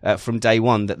absolutely from day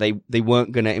one that they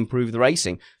weren't going to improve the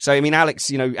racing. So, I mean,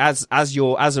 Alex, as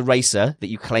a racer that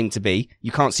you claim to be, you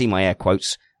can't see my air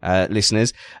quotes,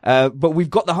 listeners, but we've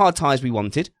got the hard tyres we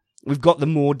wanted. We've got the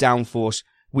more downforce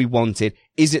we wanted.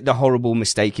 Is it the horrible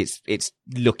mistake it's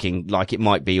looking like it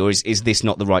might be, or is this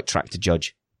not the right track to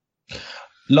judge?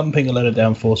 Lumping a load of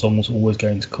downforce on was always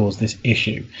going to cause this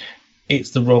issue.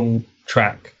 It's the wrong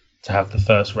track to have the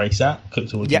first race at, because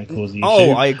it's always going to cause the issue.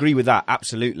 Oh, I agree with that.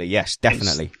 Absolutely. Yes,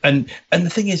 definitely. And the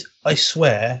thing is, I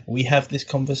swear, we have this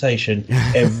conversation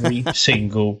every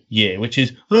single year, which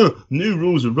is, new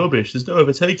rules are rubbish. There's no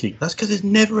overtaking. That's because there's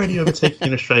never any overtaking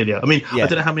in Australia. I mean, I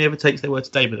don't know how many overtakes there were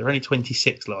today, but there were only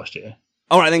 26 last year.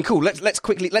 All right, then, cool.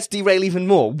 Let's derail even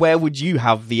more. Where would you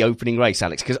have the opening race,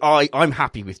 Alex? Because I'm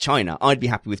happy with China. I'd be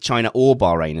happy with China or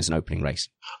Bahrain as an opening race.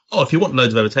 Oh, if you want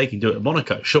loads of overtaking, do it at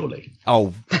Monaco, surely.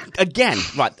 Oh, again,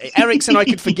 right. Ericsson I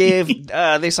could forgive.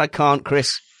 This I can't,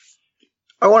 Chris.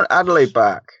 I want Adelaide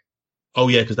back. Oh,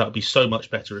 yeah, because that would be so much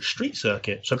better a street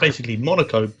circuit. So basically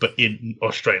Monaco, but in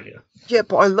Australia. Yeah,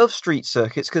 but I love street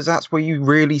circuits because that's where you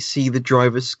really see the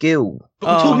driver's skill.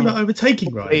 But we're talking about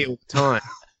overtaking, right? All the time.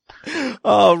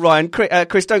 Oh, Ryan.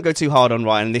 Chris, don't go too hard on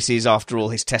Ryan. This is, after all,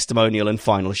 his testimonial and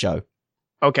final show.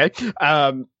 Okay.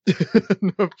 No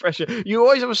pressure. You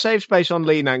always have a safe space on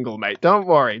Lean Angle, mate. Don't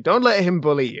worry. Don't let him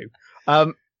bully you. I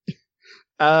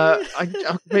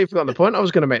completely forgot the point I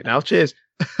was going to make now. Cheers.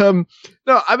 No,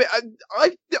 I mean,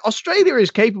 Australia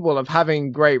is capable of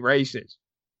having great races.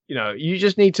 You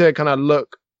just need to kind of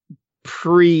look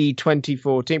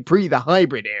pre-2014, pre the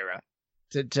hybrid era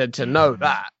to know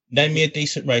that. Name me a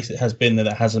decent race that has been there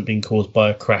that hasn't been caused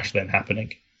by a crash then happening.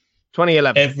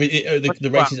 2011.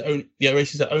 The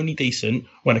races are only decent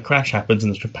when a crash happens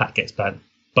and the pack gets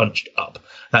bunched up.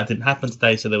 That didn't happen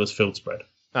today, so there was field spread.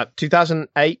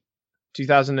 2008,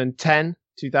 2010,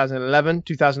 2011,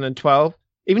 2012,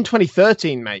 even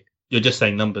 2013, mate. You're just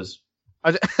saying numbers.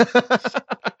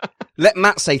 Let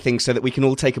Matt say things so that we can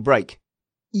all take a break.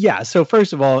 Yeah. So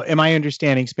first of all, am I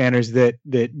understanding, Spanners, that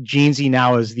Jeansy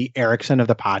now is the Ericsson of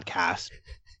the podcast?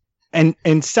 And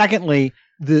secondly,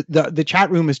 the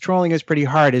chat room is trolling us pretty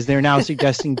hard as they're now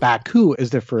suggesting Baku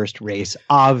as the first race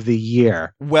of the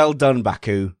year. Well done,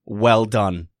 Baku. Well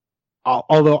done.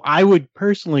 Although I would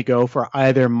personally go for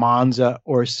either Monza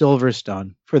or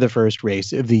Silverstone for the first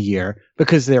race of the year,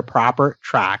 because they're proper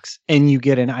tracks and you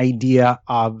get an idea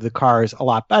of the cars a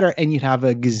lot better and you'd have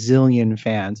a gazillion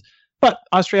fans. But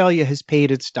Australia has paid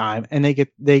its dime and they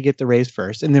get the race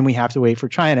first. And then we have to wait for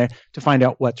China to find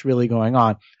out what's really going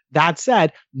on. That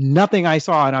said, nothing I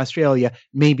saw in Australia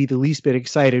made me the least bit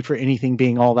excited for anything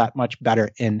being all that much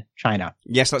better in China.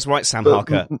 Yes, that's right, Sam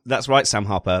Harper. That's right, Sam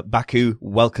Harper. Baku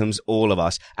welcomes all of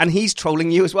us. And he's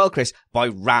trolling you as well, Chris, by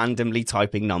randomly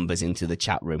typing numbers into the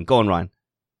chat room. Go on, Ryan.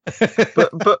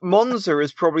 but Monza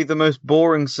is probably the most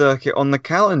boring circuit on the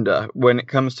calendar when it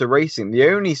comes to racing. The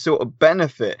only sort of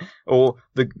benefit or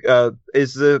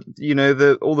is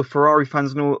all the Ferrari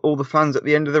fans and all the fans at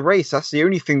the end of the race. That's the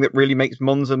only thing that really makes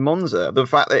Monza. The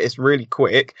fact that it's really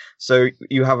quick, so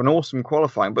you have an awesome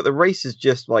qualifying, but the race is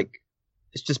just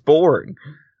it's just boring.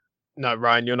 No,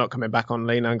 Ryan, you're not coming back on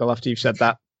Lean Angle after you've said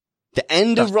that. The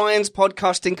end of Ryan's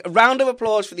podcasting. A round of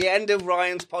applause for the end of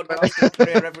Ryan's podcasting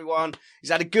career, everyone.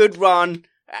 He's had a good run.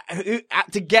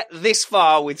 to get this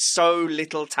far with so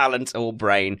little talent or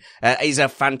brain is a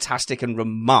fantastic and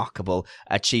remarkable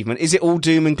achievement. Is it all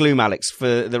doom and gloom, Alex,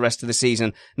 for the rest of the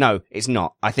season? No, it's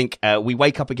not. I think we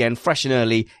wake up again fresh and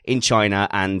early in China,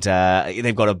 and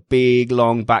they've got a big,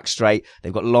 long back straight.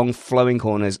 They've got long flowing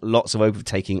corners, lots of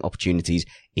overtaking opportunities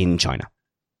in China.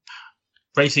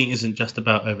 Racing isn't just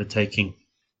about overtaking.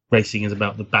 Racing is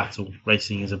about the battle.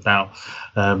 Racing is about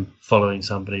following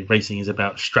somebody. Racing is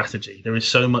about strategy. There is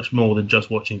so much more than just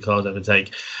watching cars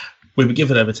overtake. We were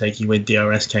given overtaking when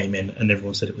DRS came in and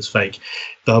everyone said it was fake.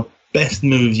 The best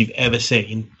moves you've ever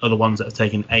seen are the ones that have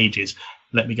taken ages.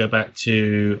 Let me go back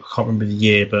to, I can't remember the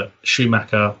year, but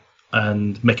Schumacher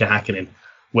and Mika Häkkinen,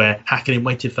 where Häkkinen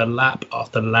waited for lap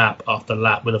after lap after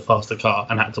lap with a faster car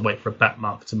and had to wait for a back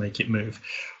marker to make it move.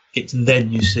 It's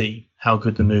then you see how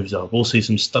good the moves are. We'll see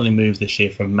some stunning moves this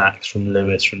year from Max, from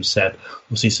Lewis, from Seb.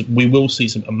 We will see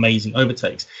some amazing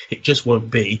overtakes. It just won't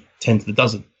be 10 to the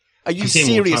dozen. Are you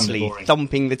seriously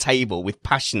thumping the table with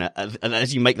passionate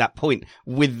as you make that point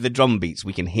with the drum beats?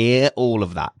 We can hear all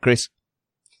of that. Chris?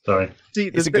 Sorry. See,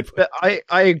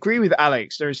 I agree with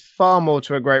Alex. There is far more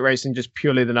to a great race than just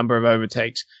purely the number of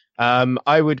overtakes.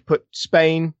 I would put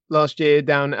Spain last year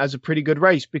down as a pretty good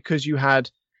race because you had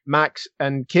Max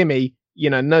and Kimi,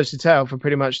 nose to tail for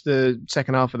pretty much the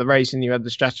second half of the race, and you had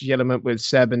the strategy element with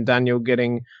Seb and Daniel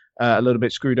getting a little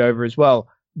bit screwed over as well.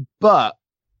 But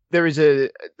there is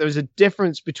a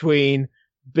difference between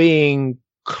being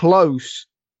close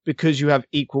because you have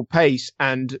equal pace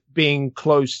and being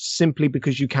close simply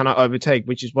because you cannot overtake,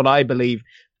 which is what I believe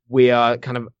we are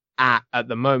kind of at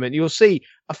the moment. You'll see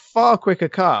a far quicker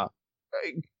car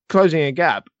closing a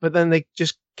gap, but then they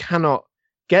just cannot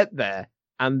get there.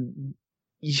 And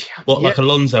like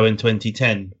Alonso in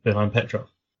 2010 behind Petrov?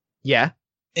 Yeah.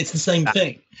 It's the same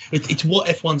thing. It's what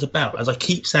F1's about. As I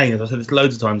keep saying, as I said this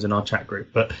loads of times in our chat group,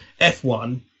 but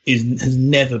F1 has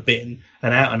never been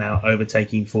an out-and-out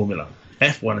overtaking formula.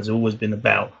 F1 has always been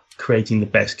about creating the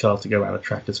best car to go around a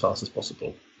track as fast as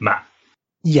possible. Matt?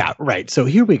 Yeah, right. So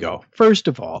here we go. First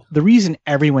of all, the reason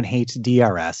everyone hates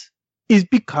DRS is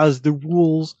because the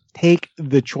rules take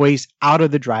the choice out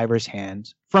of the driver's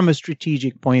hands from a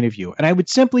strategic point of view. And I would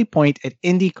simply point at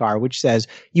IndyCar, which says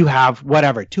you have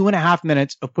 2.5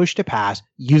 minutes of push to pass,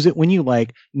 use it when you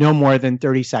like, no more than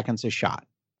 30 seconds a shot.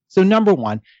 So number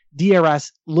one,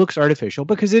 DRS looks artificial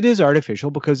because it is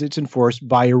artificial because it's enforced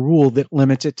by a rule that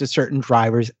limits it to certain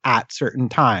drivers at certain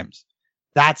times.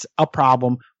 That's a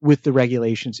problem with the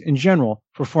regulations in general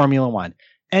for Formula One.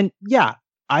 And yeah,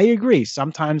 I agree.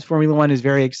 Sometimes Formula One is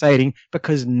very exciting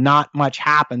because not much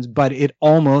happens, but it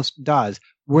almost does.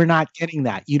 We're not getting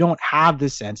that. You don't have the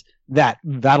sense that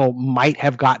Vettel might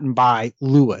have gotten by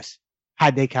Lewis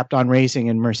had they kept on racing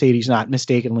and Mercedes not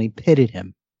mistakenly pitted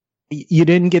him. You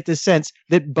didn't get the sense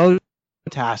that Bottas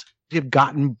would have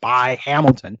gotten by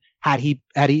Hamilton had he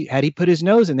put his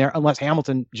nose in there, unless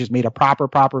Hamilton just made a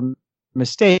proper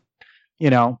mistake, a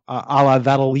la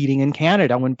Vettel leading in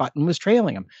Canada when Button was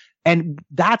trailing him. And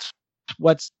that's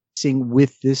what's seeing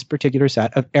with this particular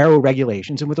set of aero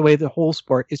regulations and with the way the whole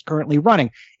sport is currently running.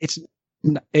 It's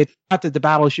not that the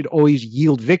battle should always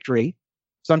yield victory.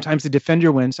 Sometimes the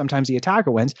defender wins, sometimes the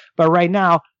attacker wins. But right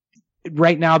now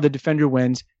the defender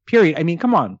wins, period. I mean,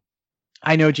 come on.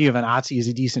 I know Giovinazzi is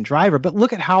a decent driver, but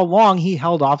look at how long he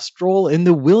held off Stroll in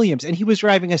the Williams, and he was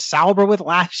driving a Sauber with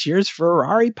last year's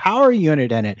Ferrari power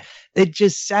unit in it. It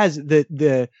just says that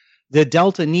the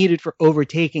delta needed for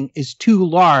overtaking is too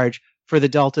large for the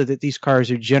delta that these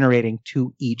cars are generating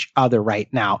to each other right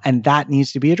now, and that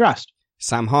needs to be addressed.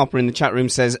 Sam Harper in the chat room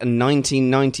says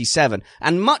 1997.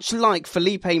 And much like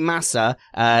Felipe Massa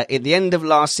at the end of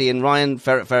last season, Ryan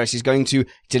Ferris is going to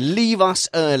leave us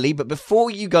early. But before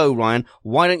you go, Ryan,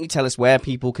 why don't you tell us where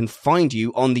people can find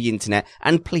you on the internet?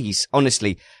 And please,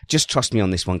 honestly, just trust me on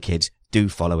this one, kids. Do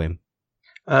follow him.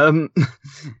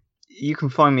 You can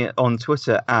find me on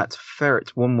Twitter at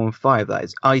Ferret115. That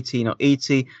is IT, not ET.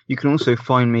 You can also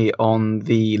find me on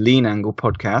the Lean Angle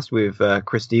podcast with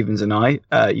Chris Stevens and I.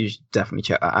 You should definitely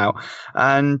check that out.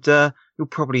 And you'll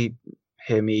probably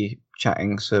hear me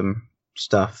chatting some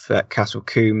stuff at Castle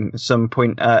Coombe at some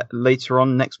point later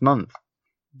on next month.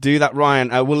 Do that, Ryan.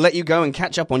 We'll let you go and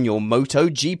catch up on your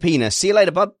MotoGP-ness. See you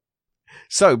later, bud.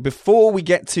 So, before we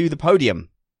get to the podium,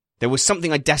 there was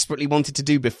something I desperately wanted to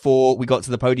do before we got to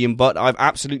the podium, but I've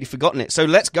absolutely forgotten it. So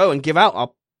let's go and give out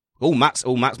our... Matt's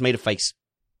made a face.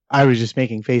 I was just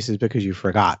making faces because you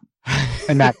forgot.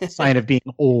 And that's a sign of being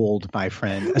old, my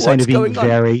friend. A sign of being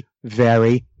very,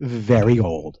 very, very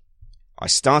old. I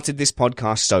started this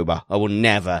podcast sober. I will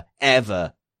never,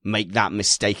 ever make that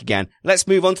mistake again. Let's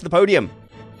move on to the podium.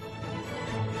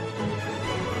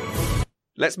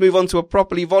 Let's move on to a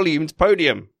properly volumed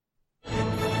podium.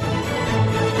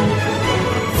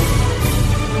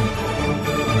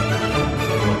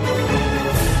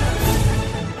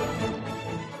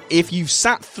 If you've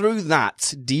sat through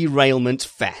that derailment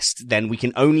fest, then we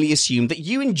can only assume that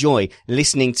you enjoy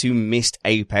listening to Missed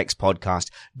Apex podcast.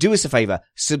 Do us a favor,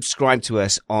 subscribe to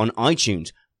us on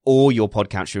iTunes or your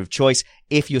podcatcher of choice.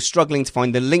 If you're struggling to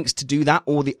find the links to do that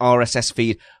or the RSS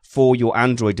feed for your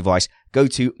Android device, go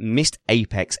to Missed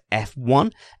Apex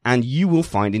F1 and you will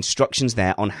find instructions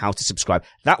there on how to subscribe.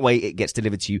 That way it gets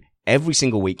delivered to you every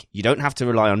single week. You don't have to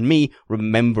rely on me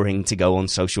remembering to go on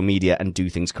social media and do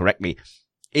things correctly.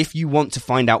 If you want to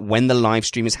find out when the live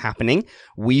stream is happening,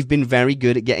 we've been very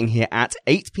good at getting here at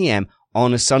 8 p.m.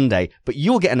 on a Sunday, but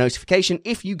you'll get a notification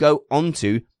if you go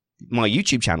onto my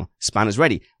YouTube channel, Spanners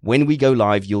Ready. When we go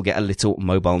live, you'll get a little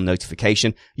mobile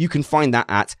notification. You can find that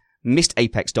at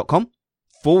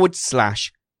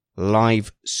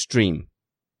missedapex.com/live stream.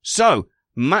 So,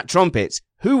 Matt Trumpets,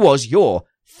 who was your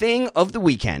thing of the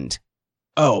weekend?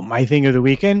 Oh, my thing of the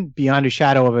weekend, beyond a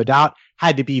shadow of a doubt,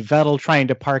 had to be Vettel trying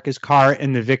to park his car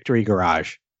in the victory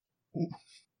garage.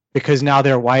 Because now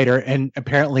they're wider, and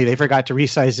apparently they forgot to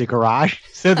resize the garage.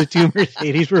 So the two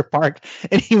Mercedes were parked,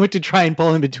 and he went to try and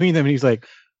pull in between them, and he's like,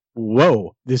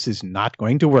 whoa, this is not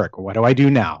going to work. What do I do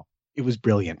now? It was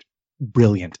brilliant.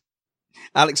 Brilliant.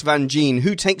 Alex Van Gien,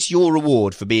 who takes your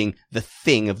reward for being the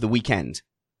thing of the weekend?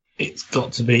 It's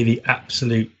got to be the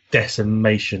absolute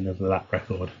decimation of the lap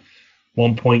record.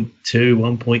 1.2,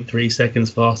 1.3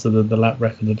 seconds faster than the lap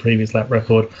record, the previous lap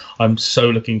record. I'm so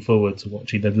looking forward to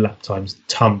watching the lap times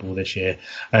tumble this year.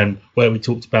 And where we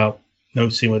talked about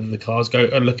noticing whether the cars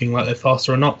are looking like they're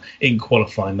faster or not, in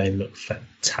qualifying they look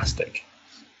fantastic.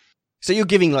 So you're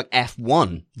giving like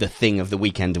F1 the thing of the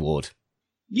weekend award?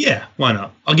 Yeah, why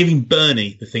not? I'll give him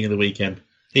Bernie the thing of the weekend.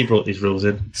 He brought these rules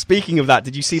in. Speaking of that,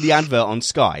 did you see the advert on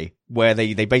Sky where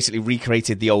they basically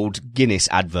recreated the old Guinness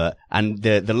advert, and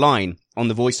the line on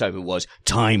the voiceover was,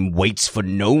 "Time waits for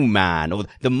no man," or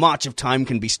 "The march of time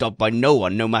can be stopped by no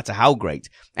one, no matter how great."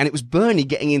 And it was Bernie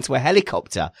getting into a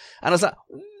helicopter. And I was like,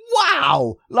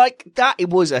 wow! Like, that, it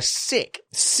was a sick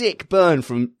burn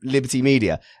from Liberty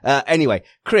Media. Anyway,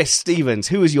 Chris Stevens,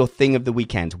 who was your thing of the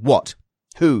weekend? What?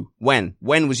 Who? When?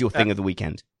 When was your thing of the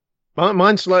weekend?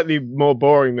 Mine's slightly more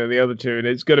boring than the other two, and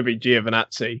it's got to be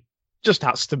Giovinazzi. Just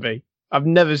has to be. I've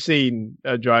never seen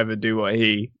a driver do what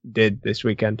he did this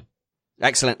weekend.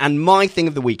 Excellent. And my thing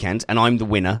of the weekend, and I'm the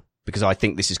winner because I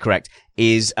think this is correct,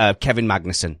 is Kevin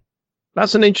Magnussen.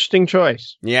 That's an interesting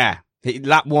choice. Yeah,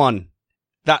 lap one.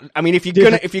 That, I mean, if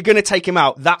you're gonna take him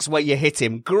out, that's where you hit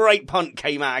him. Great punt,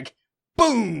 K-Mag.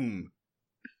 Boom.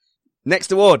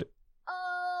 Next award.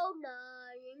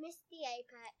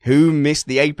 Who missed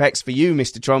the apex for you,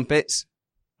 Mr. Trumpets?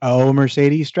 Oh,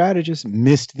 Mercedes strategists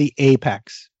missed the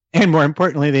apex. And more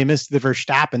importantly, they missed the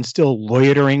Verstappen still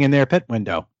loitering in their pit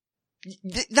window.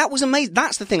 That was amazing.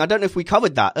 That's the thing. I don't know if we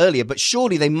covered that earlier, but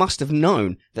surely they must have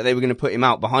known that they were going to put him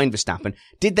out behind Verstappen.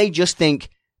 Did they just think,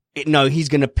 no, he's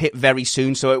going to pit very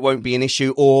soon, so it won't be an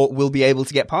issue, or we'll be able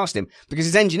to get past him? Because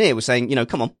his engineer was saying,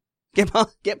 come on, get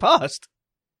past.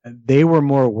 They were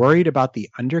more worried about the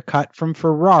undercut from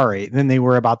Ferrari than they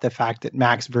were about the fact that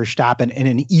Max Verstappen in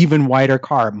an even wider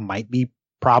car might be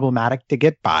problematic to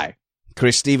get by.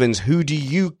 Chris Stevens, who do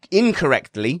you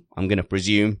incorrectly, I'm going to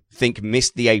presume, think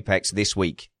missed the apex this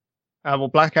week? Well,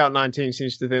 Blackout 19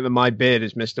 seems to think that my beard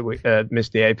has missed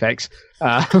the apex.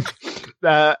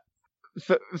 For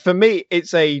me,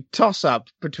 it's a toss-up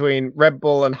between Red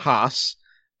Bull and Haas.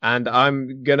 And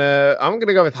I'm gonna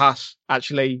go with Haas.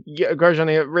 Actually,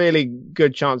 Grosjean had a really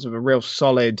good chance of a real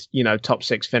solid, top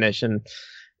 6 finish, and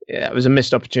yeah, it was a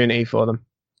missed opportunity for them.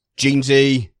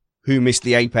 Jeansy, who missed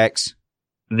the apex?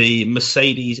 The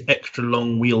Mercedes extra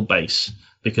long wheelbase,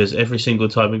 because every single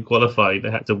time in qualifying they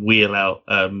had to wheel out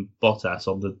Bottas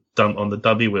on the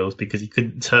W wheels because he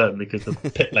couldn't turn because the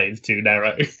pit lane's too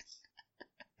narrow.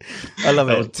 I love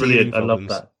it. That was brilliant. I love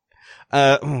that.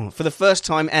 For the first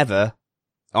time ever,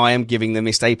 I am giving the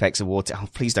Missed Apex award to,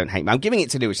 please don't hate me. I'm giving it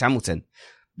to Lewis Hamilton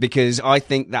because I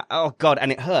think that, oh God, and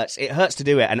it hurts. It hurts to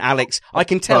do it. And Alex, I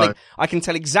can tell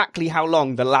exactly how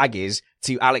long the lag is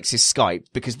to Alex's Skype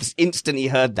because the instant he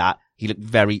heard that, he looked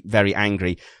very, very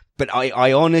angry. But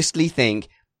I honestly think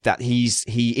that he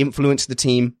influenced the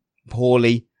team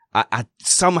poorly.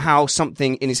 Somehow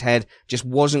something in his head just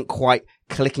wasn't quite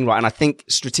clicking right. And I think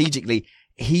strategically,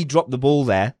 he dropped the ball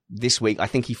there this week. I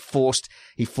think he forced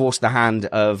the hand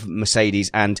of Mercedes,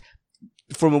 and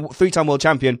from a 3-time world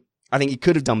champion, I think he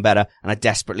could have done better, and I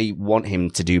desperately want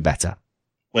him to do better.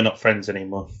 We're not friends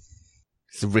anymore.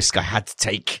 It's a risk I had to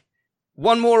take.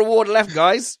 One more award left,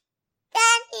 guys.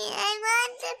 Daddy, I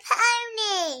want a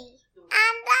pony.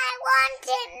 And I want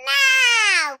it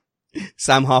now.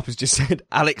 Sam Harper's just said,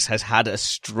 Alex has had a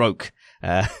stroke.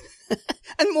 And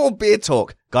more beer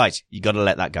talk. Guys, you gotta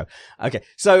let that go. Okay,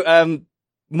 so,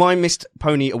 my Missed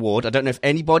Pony Award, I don't know if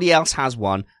anybody else has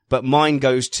one, but mine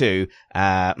goes to,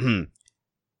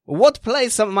 what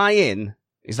place am I in?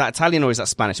 Is that Italian or is that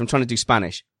Spanish? I'm trying to do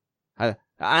Spanish. I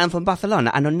am from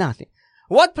Barcelona, I know nothing.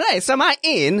 What place am I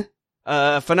in?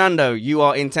 Fernando, you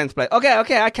are in 10th place.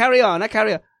 Okay, I carry on.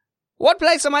 What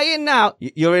place am I in now?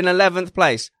 You're in 11th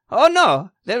place. Oh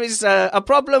no, there is a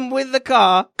problem with the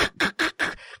car.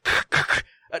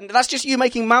 That's just you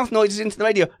making mouth noises into the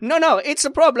radio. No, it's a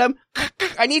problem.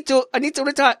 I need to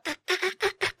retire. Daddy,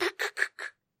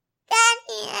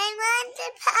 I want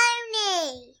a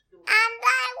pony. And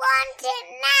I want it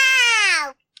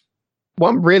now.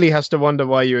 One really has to wonder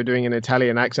why you were doing an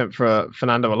Italian accent for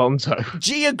Fernando Alonso.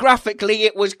 Geographically,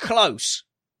 it was close.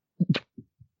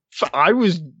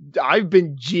 I've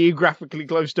been geographically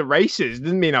close to races.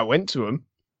 Doesn't mean I went to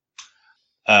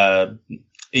them.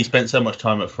 He spent so much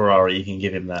time at Ferrari, you can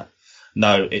give him that.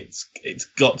 No, it's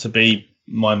got to be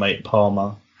my mate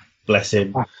Palmer. Bless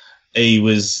him. He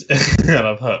was, and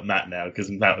I've hurt Matt now because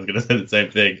Matt was going to say the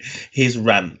same thing. His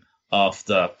rant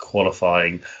after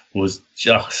qualifying was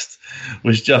just,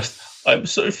 I'm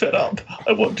so fed up.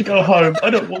 I want to go home. I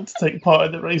don't want to take part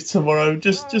in the race tomorrow.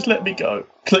 Just let me go,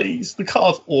 please. The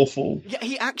car's awful. Yeah,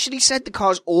 he actually said the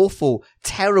car's awful,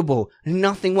 terrible,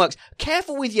 nothing works.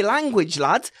 Careful with your language,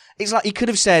 lad. It's like he could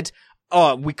have said,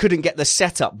 oh, we couldn't get the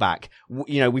setup back.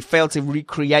 We failed to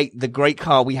recreate the great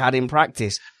car we had in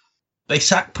practice. They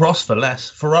sacked Prost for less.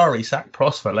 Ferrari sacked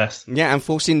Prost for less. Yeah, and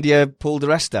Force India pulled the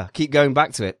resta. Keep going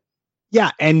back to it.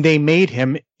 Yeah, and they made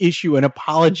him issue an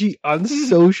apology on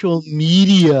social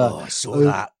media. Oh, I saw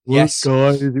that. Yes.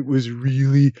 Guys, it was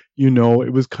really,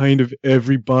 it was kind of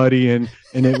everybody and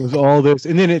it was all this.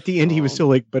 And then at the end, he was still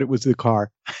like, but it was the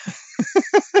car.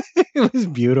 It was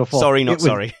beautiful. Sorry, not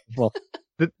sorry.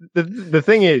 The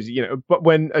thing is, but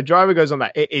when a driver goes on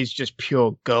that, it is just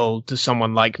pure gold to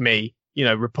someone like me,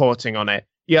 reporting on it.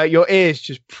 Yeah, your ears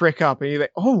just prick up and you're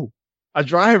like, oh, a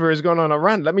driver has gone on a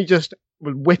rant. Let me just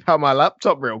whip out my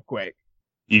laptop real quick.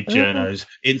 You journos,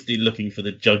 instantly looking for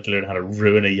the jugular and how to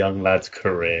ruin a young lad's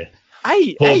career.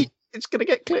 Hey, it's going to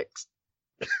get clicks.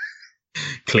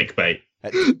 Clickbait.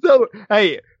 So,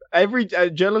 hey, every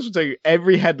journalist will tell you,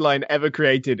 every headline ever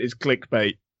created is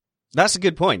clickbait. That's a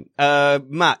good point.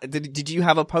 Matt, did you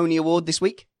have a pony award this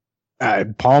week?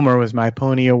 Palmer was my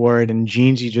pony award, and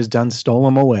Jeansy just done stole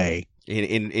him away.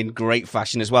 In great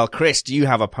fashion as well. Chris, do you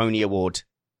have a pony award?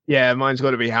 Yeah, mine's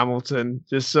got to be Hamilton.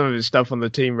 Just some of his stuff on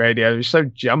the team radio. He's so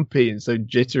jumpy and so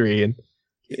jittery. And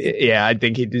yeah, I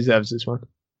think he deserves this one.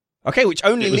 Okay, which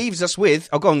only leaves us with...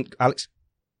 Oh, go on, Alex.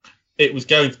 It was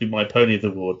going to be my pony of the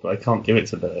award, but I can't give it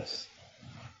to Lewis.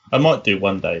 I might do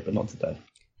one day, but not today.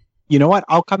 You know what?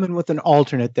 I'll come in with an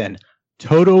alternate then.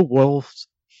 Toto Wolff's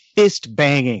fist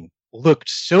banging looked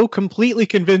so completely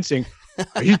convincing.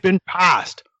 He's been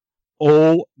passed.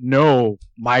 Oh no,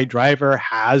 my driver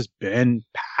has been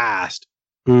passed.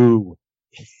 Boo.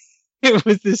 It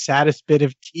was the saddest bit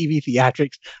of TV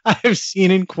theatrics I've seen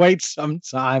in quite some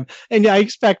time. And I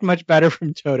expect much better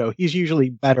from Toto. He's usually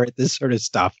better at this sort of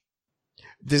stuff.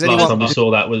 Last time we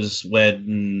saw that was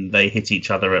when they hit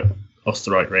each other at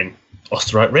Osterreich Ring.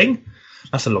 Osterreich Ring?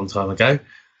 That's a long time ago.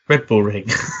 Red Bull Ring.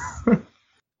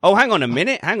 Oh, hang on a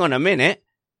minute.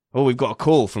 Oh, we've got a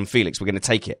call from Felix. We're going to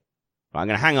take it. I'm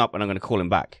going to hang up and I'm going to call him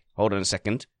back. Hold on a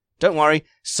second. Don't worry.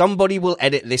 Somebody will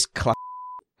edit this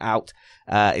out.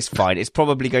 It's fine. It's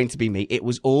probably going to be me. It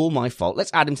was all my fault.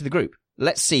 Let's add him to the group.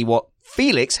 Let's see what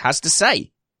Felix has to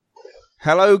say.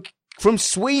 Hello from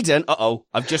Sweden. Uh-oh.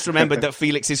 I've just remembered that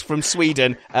Felix is from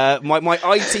Sweden. My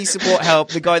IT support help,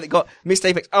 the guy that got Missed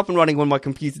Apex up and running when my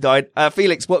computer died.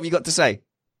 Felix, what have you got to say?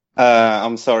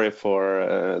 I'm sorry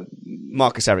for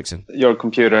Marcus Ericsson. Your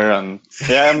computer and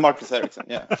Marcus Ericsson.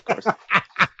 Yeah, of course.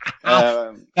 I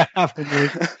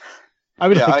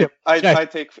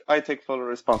take full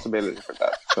responsibility for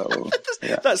that. So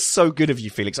that's so good of you,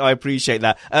 Felix. I appreciate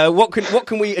that. What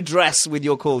can we address with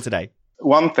your call today?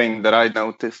 One thing that I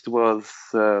noticed was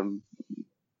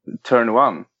turn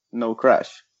one, no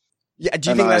crash. Yeah,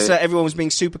 do you think that's everyone was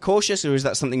being super cautious, or is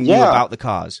that something new about the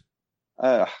cars?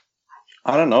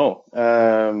 I don't know.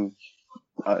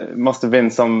 It must have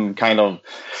been some kind of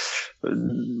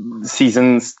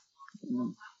season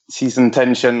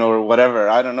tension or whatever.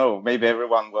 I don't know. Maybe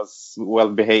everyone was well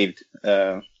behaved.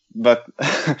 but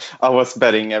I was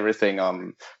betting everything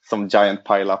on some giant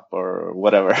pile-up or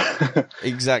whatever.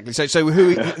 Exactly. So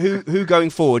who going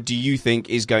forward do you think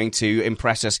is going to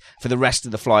impress us for the rest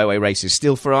of the flyaway races?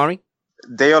 Still Ferrari?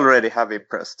 They already have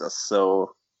impressed us,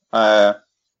 so my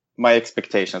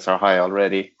expectations are high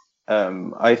already.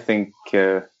 I think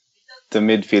the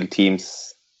midfield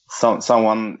teams,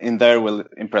 someone in there will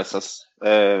impress us.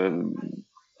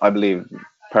 I believe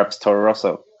perhaps Toro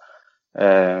Rosso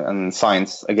and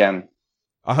Sainz again.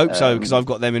 I hope so, because I've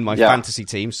got them in my fantasy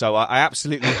team, so I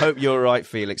absolutely hope you're right,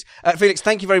 Felix. Felix,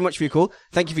 thank you very much for your call.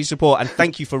 Thank you for your support, and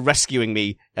thank you for rescuing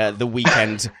me the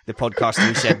weekend the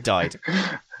podcasting shed died.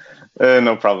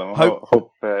 No problem.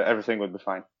 Hope everything will be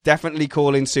fine. Definitely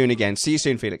call in soon again. See you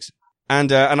soon, Felix.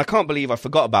 And I can't believe I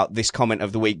forgot about this comment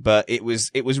of the week, but it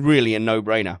was really a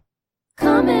no-brainer.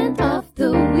 Comment of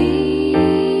the week.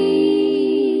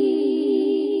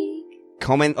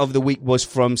 Comment of the week was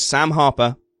from Sam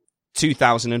Harper,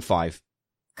 2005.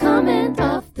 Comment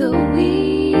of the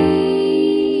week.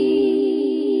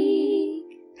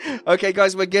 Okay,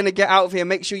 guys, we're going to get out of here.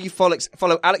 Make sure you follow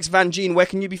Alex Van Gien. Where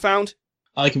can you be found?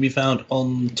 I can be found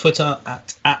on Twitter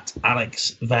at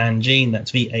Alex Van Gien.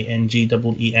 That's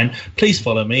VANGEEN. Please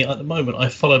follow me. At the moment, I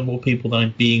follow more people than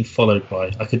I'm being followed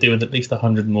by. I could do with at least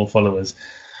 100 more followers.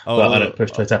 But I don't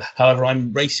push Twitter. However,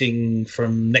 I'm racing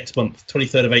from next month,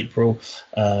 23rd of April,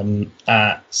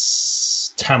 at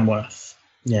Tamworth.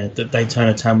 Yeah, the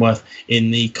Daytona Tamworth in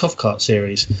the Cathcart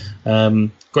series.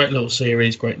 Great little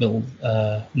series, great little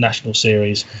national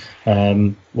series,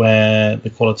 where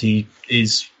the quality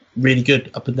is really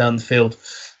good up and down the field.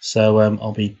 So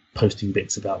I'll be posting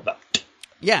bits about that.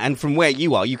 Yeah, and from where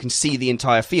you are, you can see the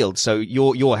entire field. So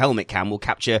your helmet cam will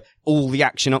capture all the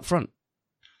action up front.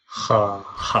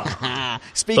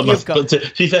 Speaking of, but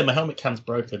to be fair, my helmet cam's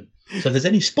broken. So if there's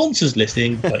any sponsors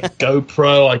listening, like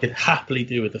GoPro, I could happily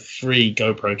do with a free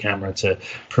GoPro camera to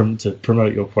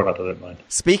promote your product. I don't mind.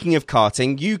 Speaking of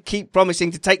karting, you keep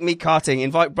promising to take me karting.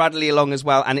 Invite Bradley along as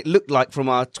well. And it looked like from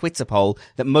our Twitter poll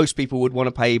that most people would want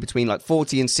to pay between like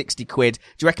 40 and 60 quid.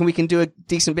 Do you reckon we can do a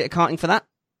decent bit of karting for that?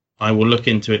 I will look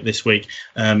into it this week.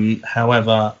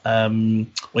 However,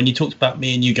 when you talked about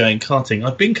me and you going karting,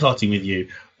 I've been karting with you.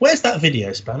 Where's that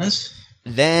video, Spanners?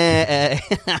 There,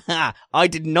 I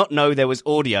did not know there was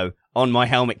audio on my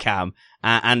helmet cam,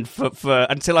 and for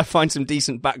until I find some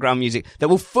decent background music that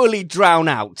will fully drown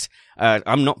out.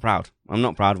 I'm not proud. I'm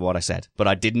not proud of what I said, but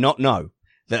I did not know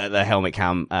that the helmet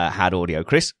cam had audio.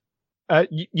 Chris,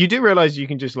 you do realize you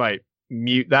can just like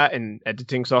mute that in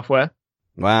editing software?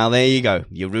 Well, there you go.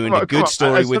 You ruined a good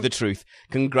story with the truth.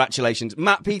 Congratulations.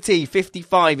 Matt PT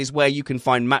 55 is where you can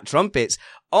find Matt Trumpets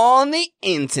on the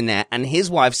internet, and his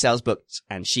wife sells books,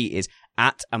 and she is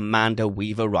at Amanda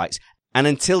Weaver Writes. And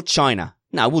until China.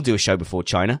 Now, we'll do a show before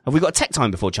China. Have we got a tech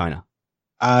time before China?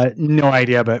 No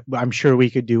idea, but I'm sure we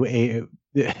could do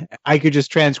I could just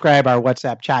transcribe our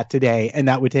WhatsApp chat today, and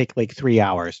that would take like 3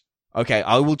 hours. Okay,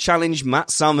 I will challenge Matt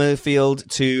Summerfield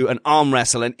to an arm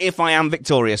wrestle, and if I am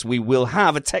victorious, we will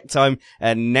have a tech time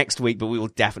next week, but we will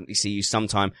definitely see you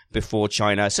sometime before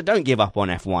China. So don't give up on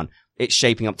F1. It's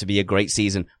shaping up to be a great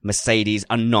season. Mercedes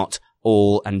are not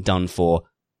all and done for.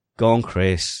 Go on,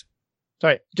 Chris.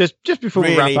 Sorry, just before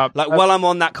we wrap up. Like, while I'm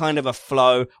on that kind of a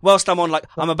flow, whilst I'm on, like,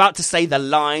 I'm about to say the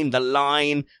line,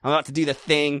 I'm about to do the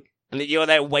thing, and you're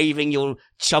there waving your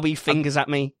chubby fingers at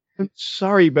me.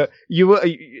 Sorry, but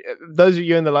those of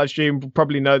you in the live stream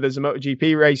probably know there's a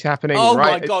MotoGP race happening. Oh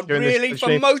right my God, really? For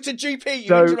MotoGP,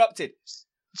 you interrupted.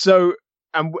 So,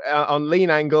 on Lean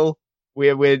Angle,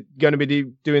 we're going to be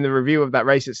doing the review of that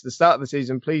race. It's the start of the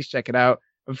season. Please check it out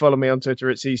and follow me on Twitter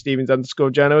at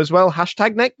 @CStevens_Jono as well.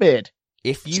 #neckbeard.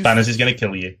 Spanners is going to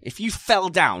kill you. If you fell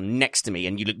down next to me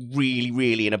and you look really,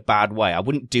 really in a bad way, I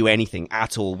wouldn't do anything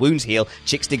at all. Wounds heal,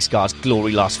 chicks dig scars,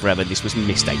 glory lasts forever. This was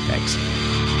Missed Apex.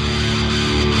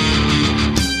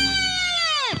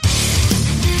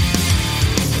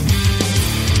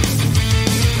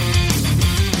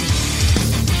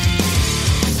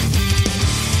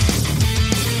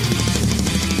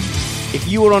 If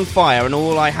you were on fire and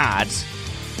all I had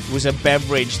was a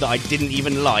beverage that I didn't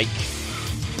even like,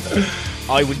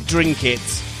 I would drink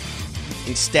it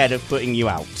instead of putting you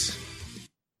out.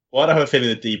 Well, I have a feeling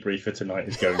the debrief for tonight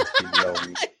is going to be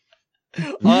long.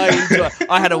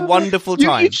 I had a wonderful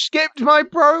time. You skipped my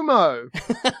promo.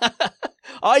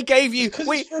 I gave you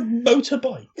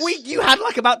motorbikes. You had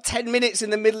like about 10 minutes in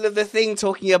the middle of the thing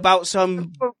talking about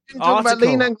some article about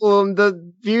Lean Angle, and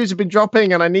the views have been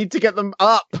dropping, and I need to get them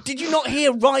up. Did you not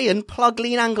hear Ryan plug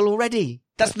Lean Angle already?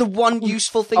 That's the one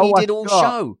useful thing he did all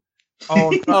show.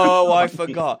 Oh, I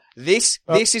forgot. This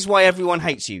is why everyone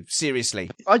hates you. Seriously.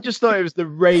 I just thought it was the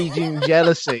raging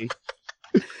jealousy.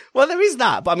 Well, there is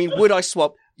that. But I mean, would I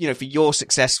swap, for your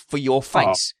success for your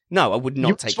face? No, I would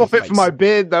not take your swap it face. for my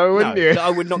beard, though, wouldn't you? I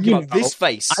would not give up this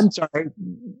face. I'm sorry.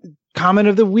 Comment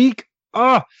of the week.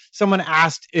 Oh, someone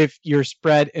asked if your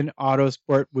spread in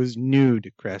Autosport was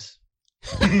nude, Chris.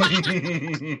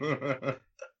 That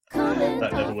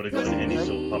never would have gotten any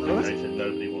sort of publication.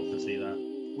 Nobody wants to see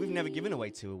that. We've never given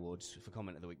away 2 awards for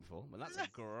comment of the week before, but that's a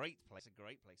great place.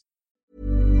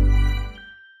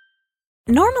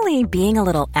 Normally, being a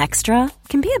little extra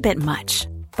can be a bit much,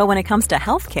 but when it comes to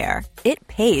healthcare, it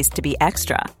pays to be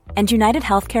extra. And United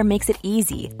Healthcare makes it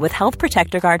easy with Health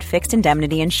Protector Guard fixed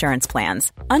indemnity insurance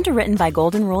plans. Underwritten by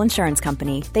Golden Rule Insurance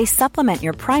Company, they supplement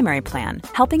your primary plan,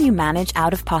 helping you manage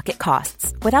out-of-pocket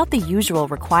costs without the usual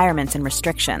requirements and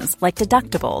restrictions like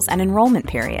deductibles and enrollment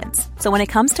periods. So when it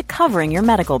comes to covering your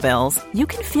medical bills, you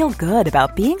can feel good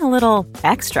about being a little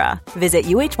extra. Visit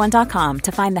uh1.com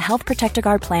to find the Health Protector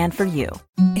Guard plan for you.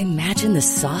 Imagine the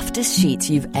softest sheets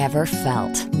you've ever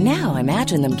felt. Now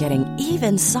imagine them getting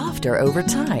even softer over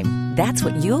time. That's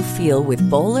what you'll feel with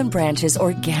Boll & Branch's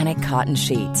organic cotton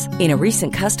sheets. In a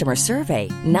recent customer survey,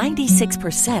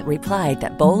 96% replied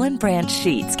that Boll & Branch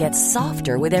sheets get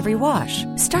softer with every wash.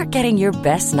 Start getting your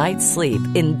best night's sleep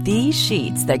in these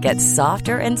sheets that get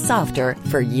softer and softer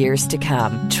for years to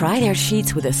come. Try their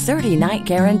sheets with a 30-night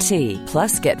guarantee.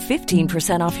 Plus, get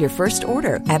 15% off your first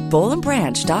order at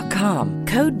bollandbranch.com.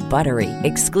 Code BUTTERY.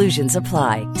 Exclusions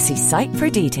apply. See site for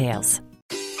details.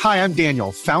 Hi, I'm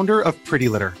Daniel, founder of Pretty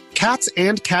Litter. Cats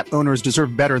and cat owners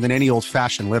deserve better than any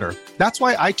old-fashioned litter. That's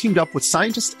why I teamed up with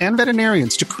scientists and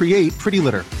veterinarians to create Pretty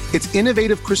Litter. Its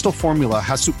innovative crystal formula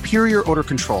has superior odor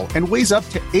control and weighs up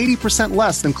to 80%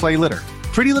 less than clay litter.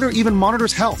 Pretty Litter even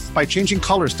monitors health by changing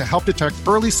colors to help detect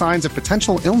early signs of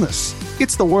potential illness.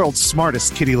 It's the world's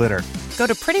smartest kitty litter. Go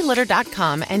to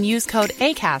prettylitter.com and use code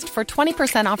ACAST for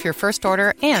 20% off your first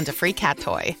order and a free cat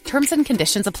toy. Terms and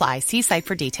conditions apply. See site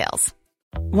for details.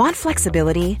 Want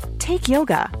flexibility? Take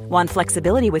yoga. Want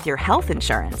flexibility with your health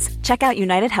insurance? Check out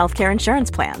United Healthcare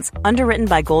Insurance Plans. Underwritten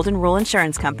by Golden Rule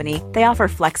Insurance Company, they offer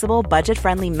flexible,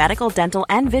 budget-friendly medical, dental,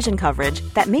 and vision coverage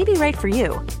that may be right for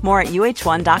you. More at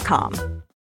uh1.com.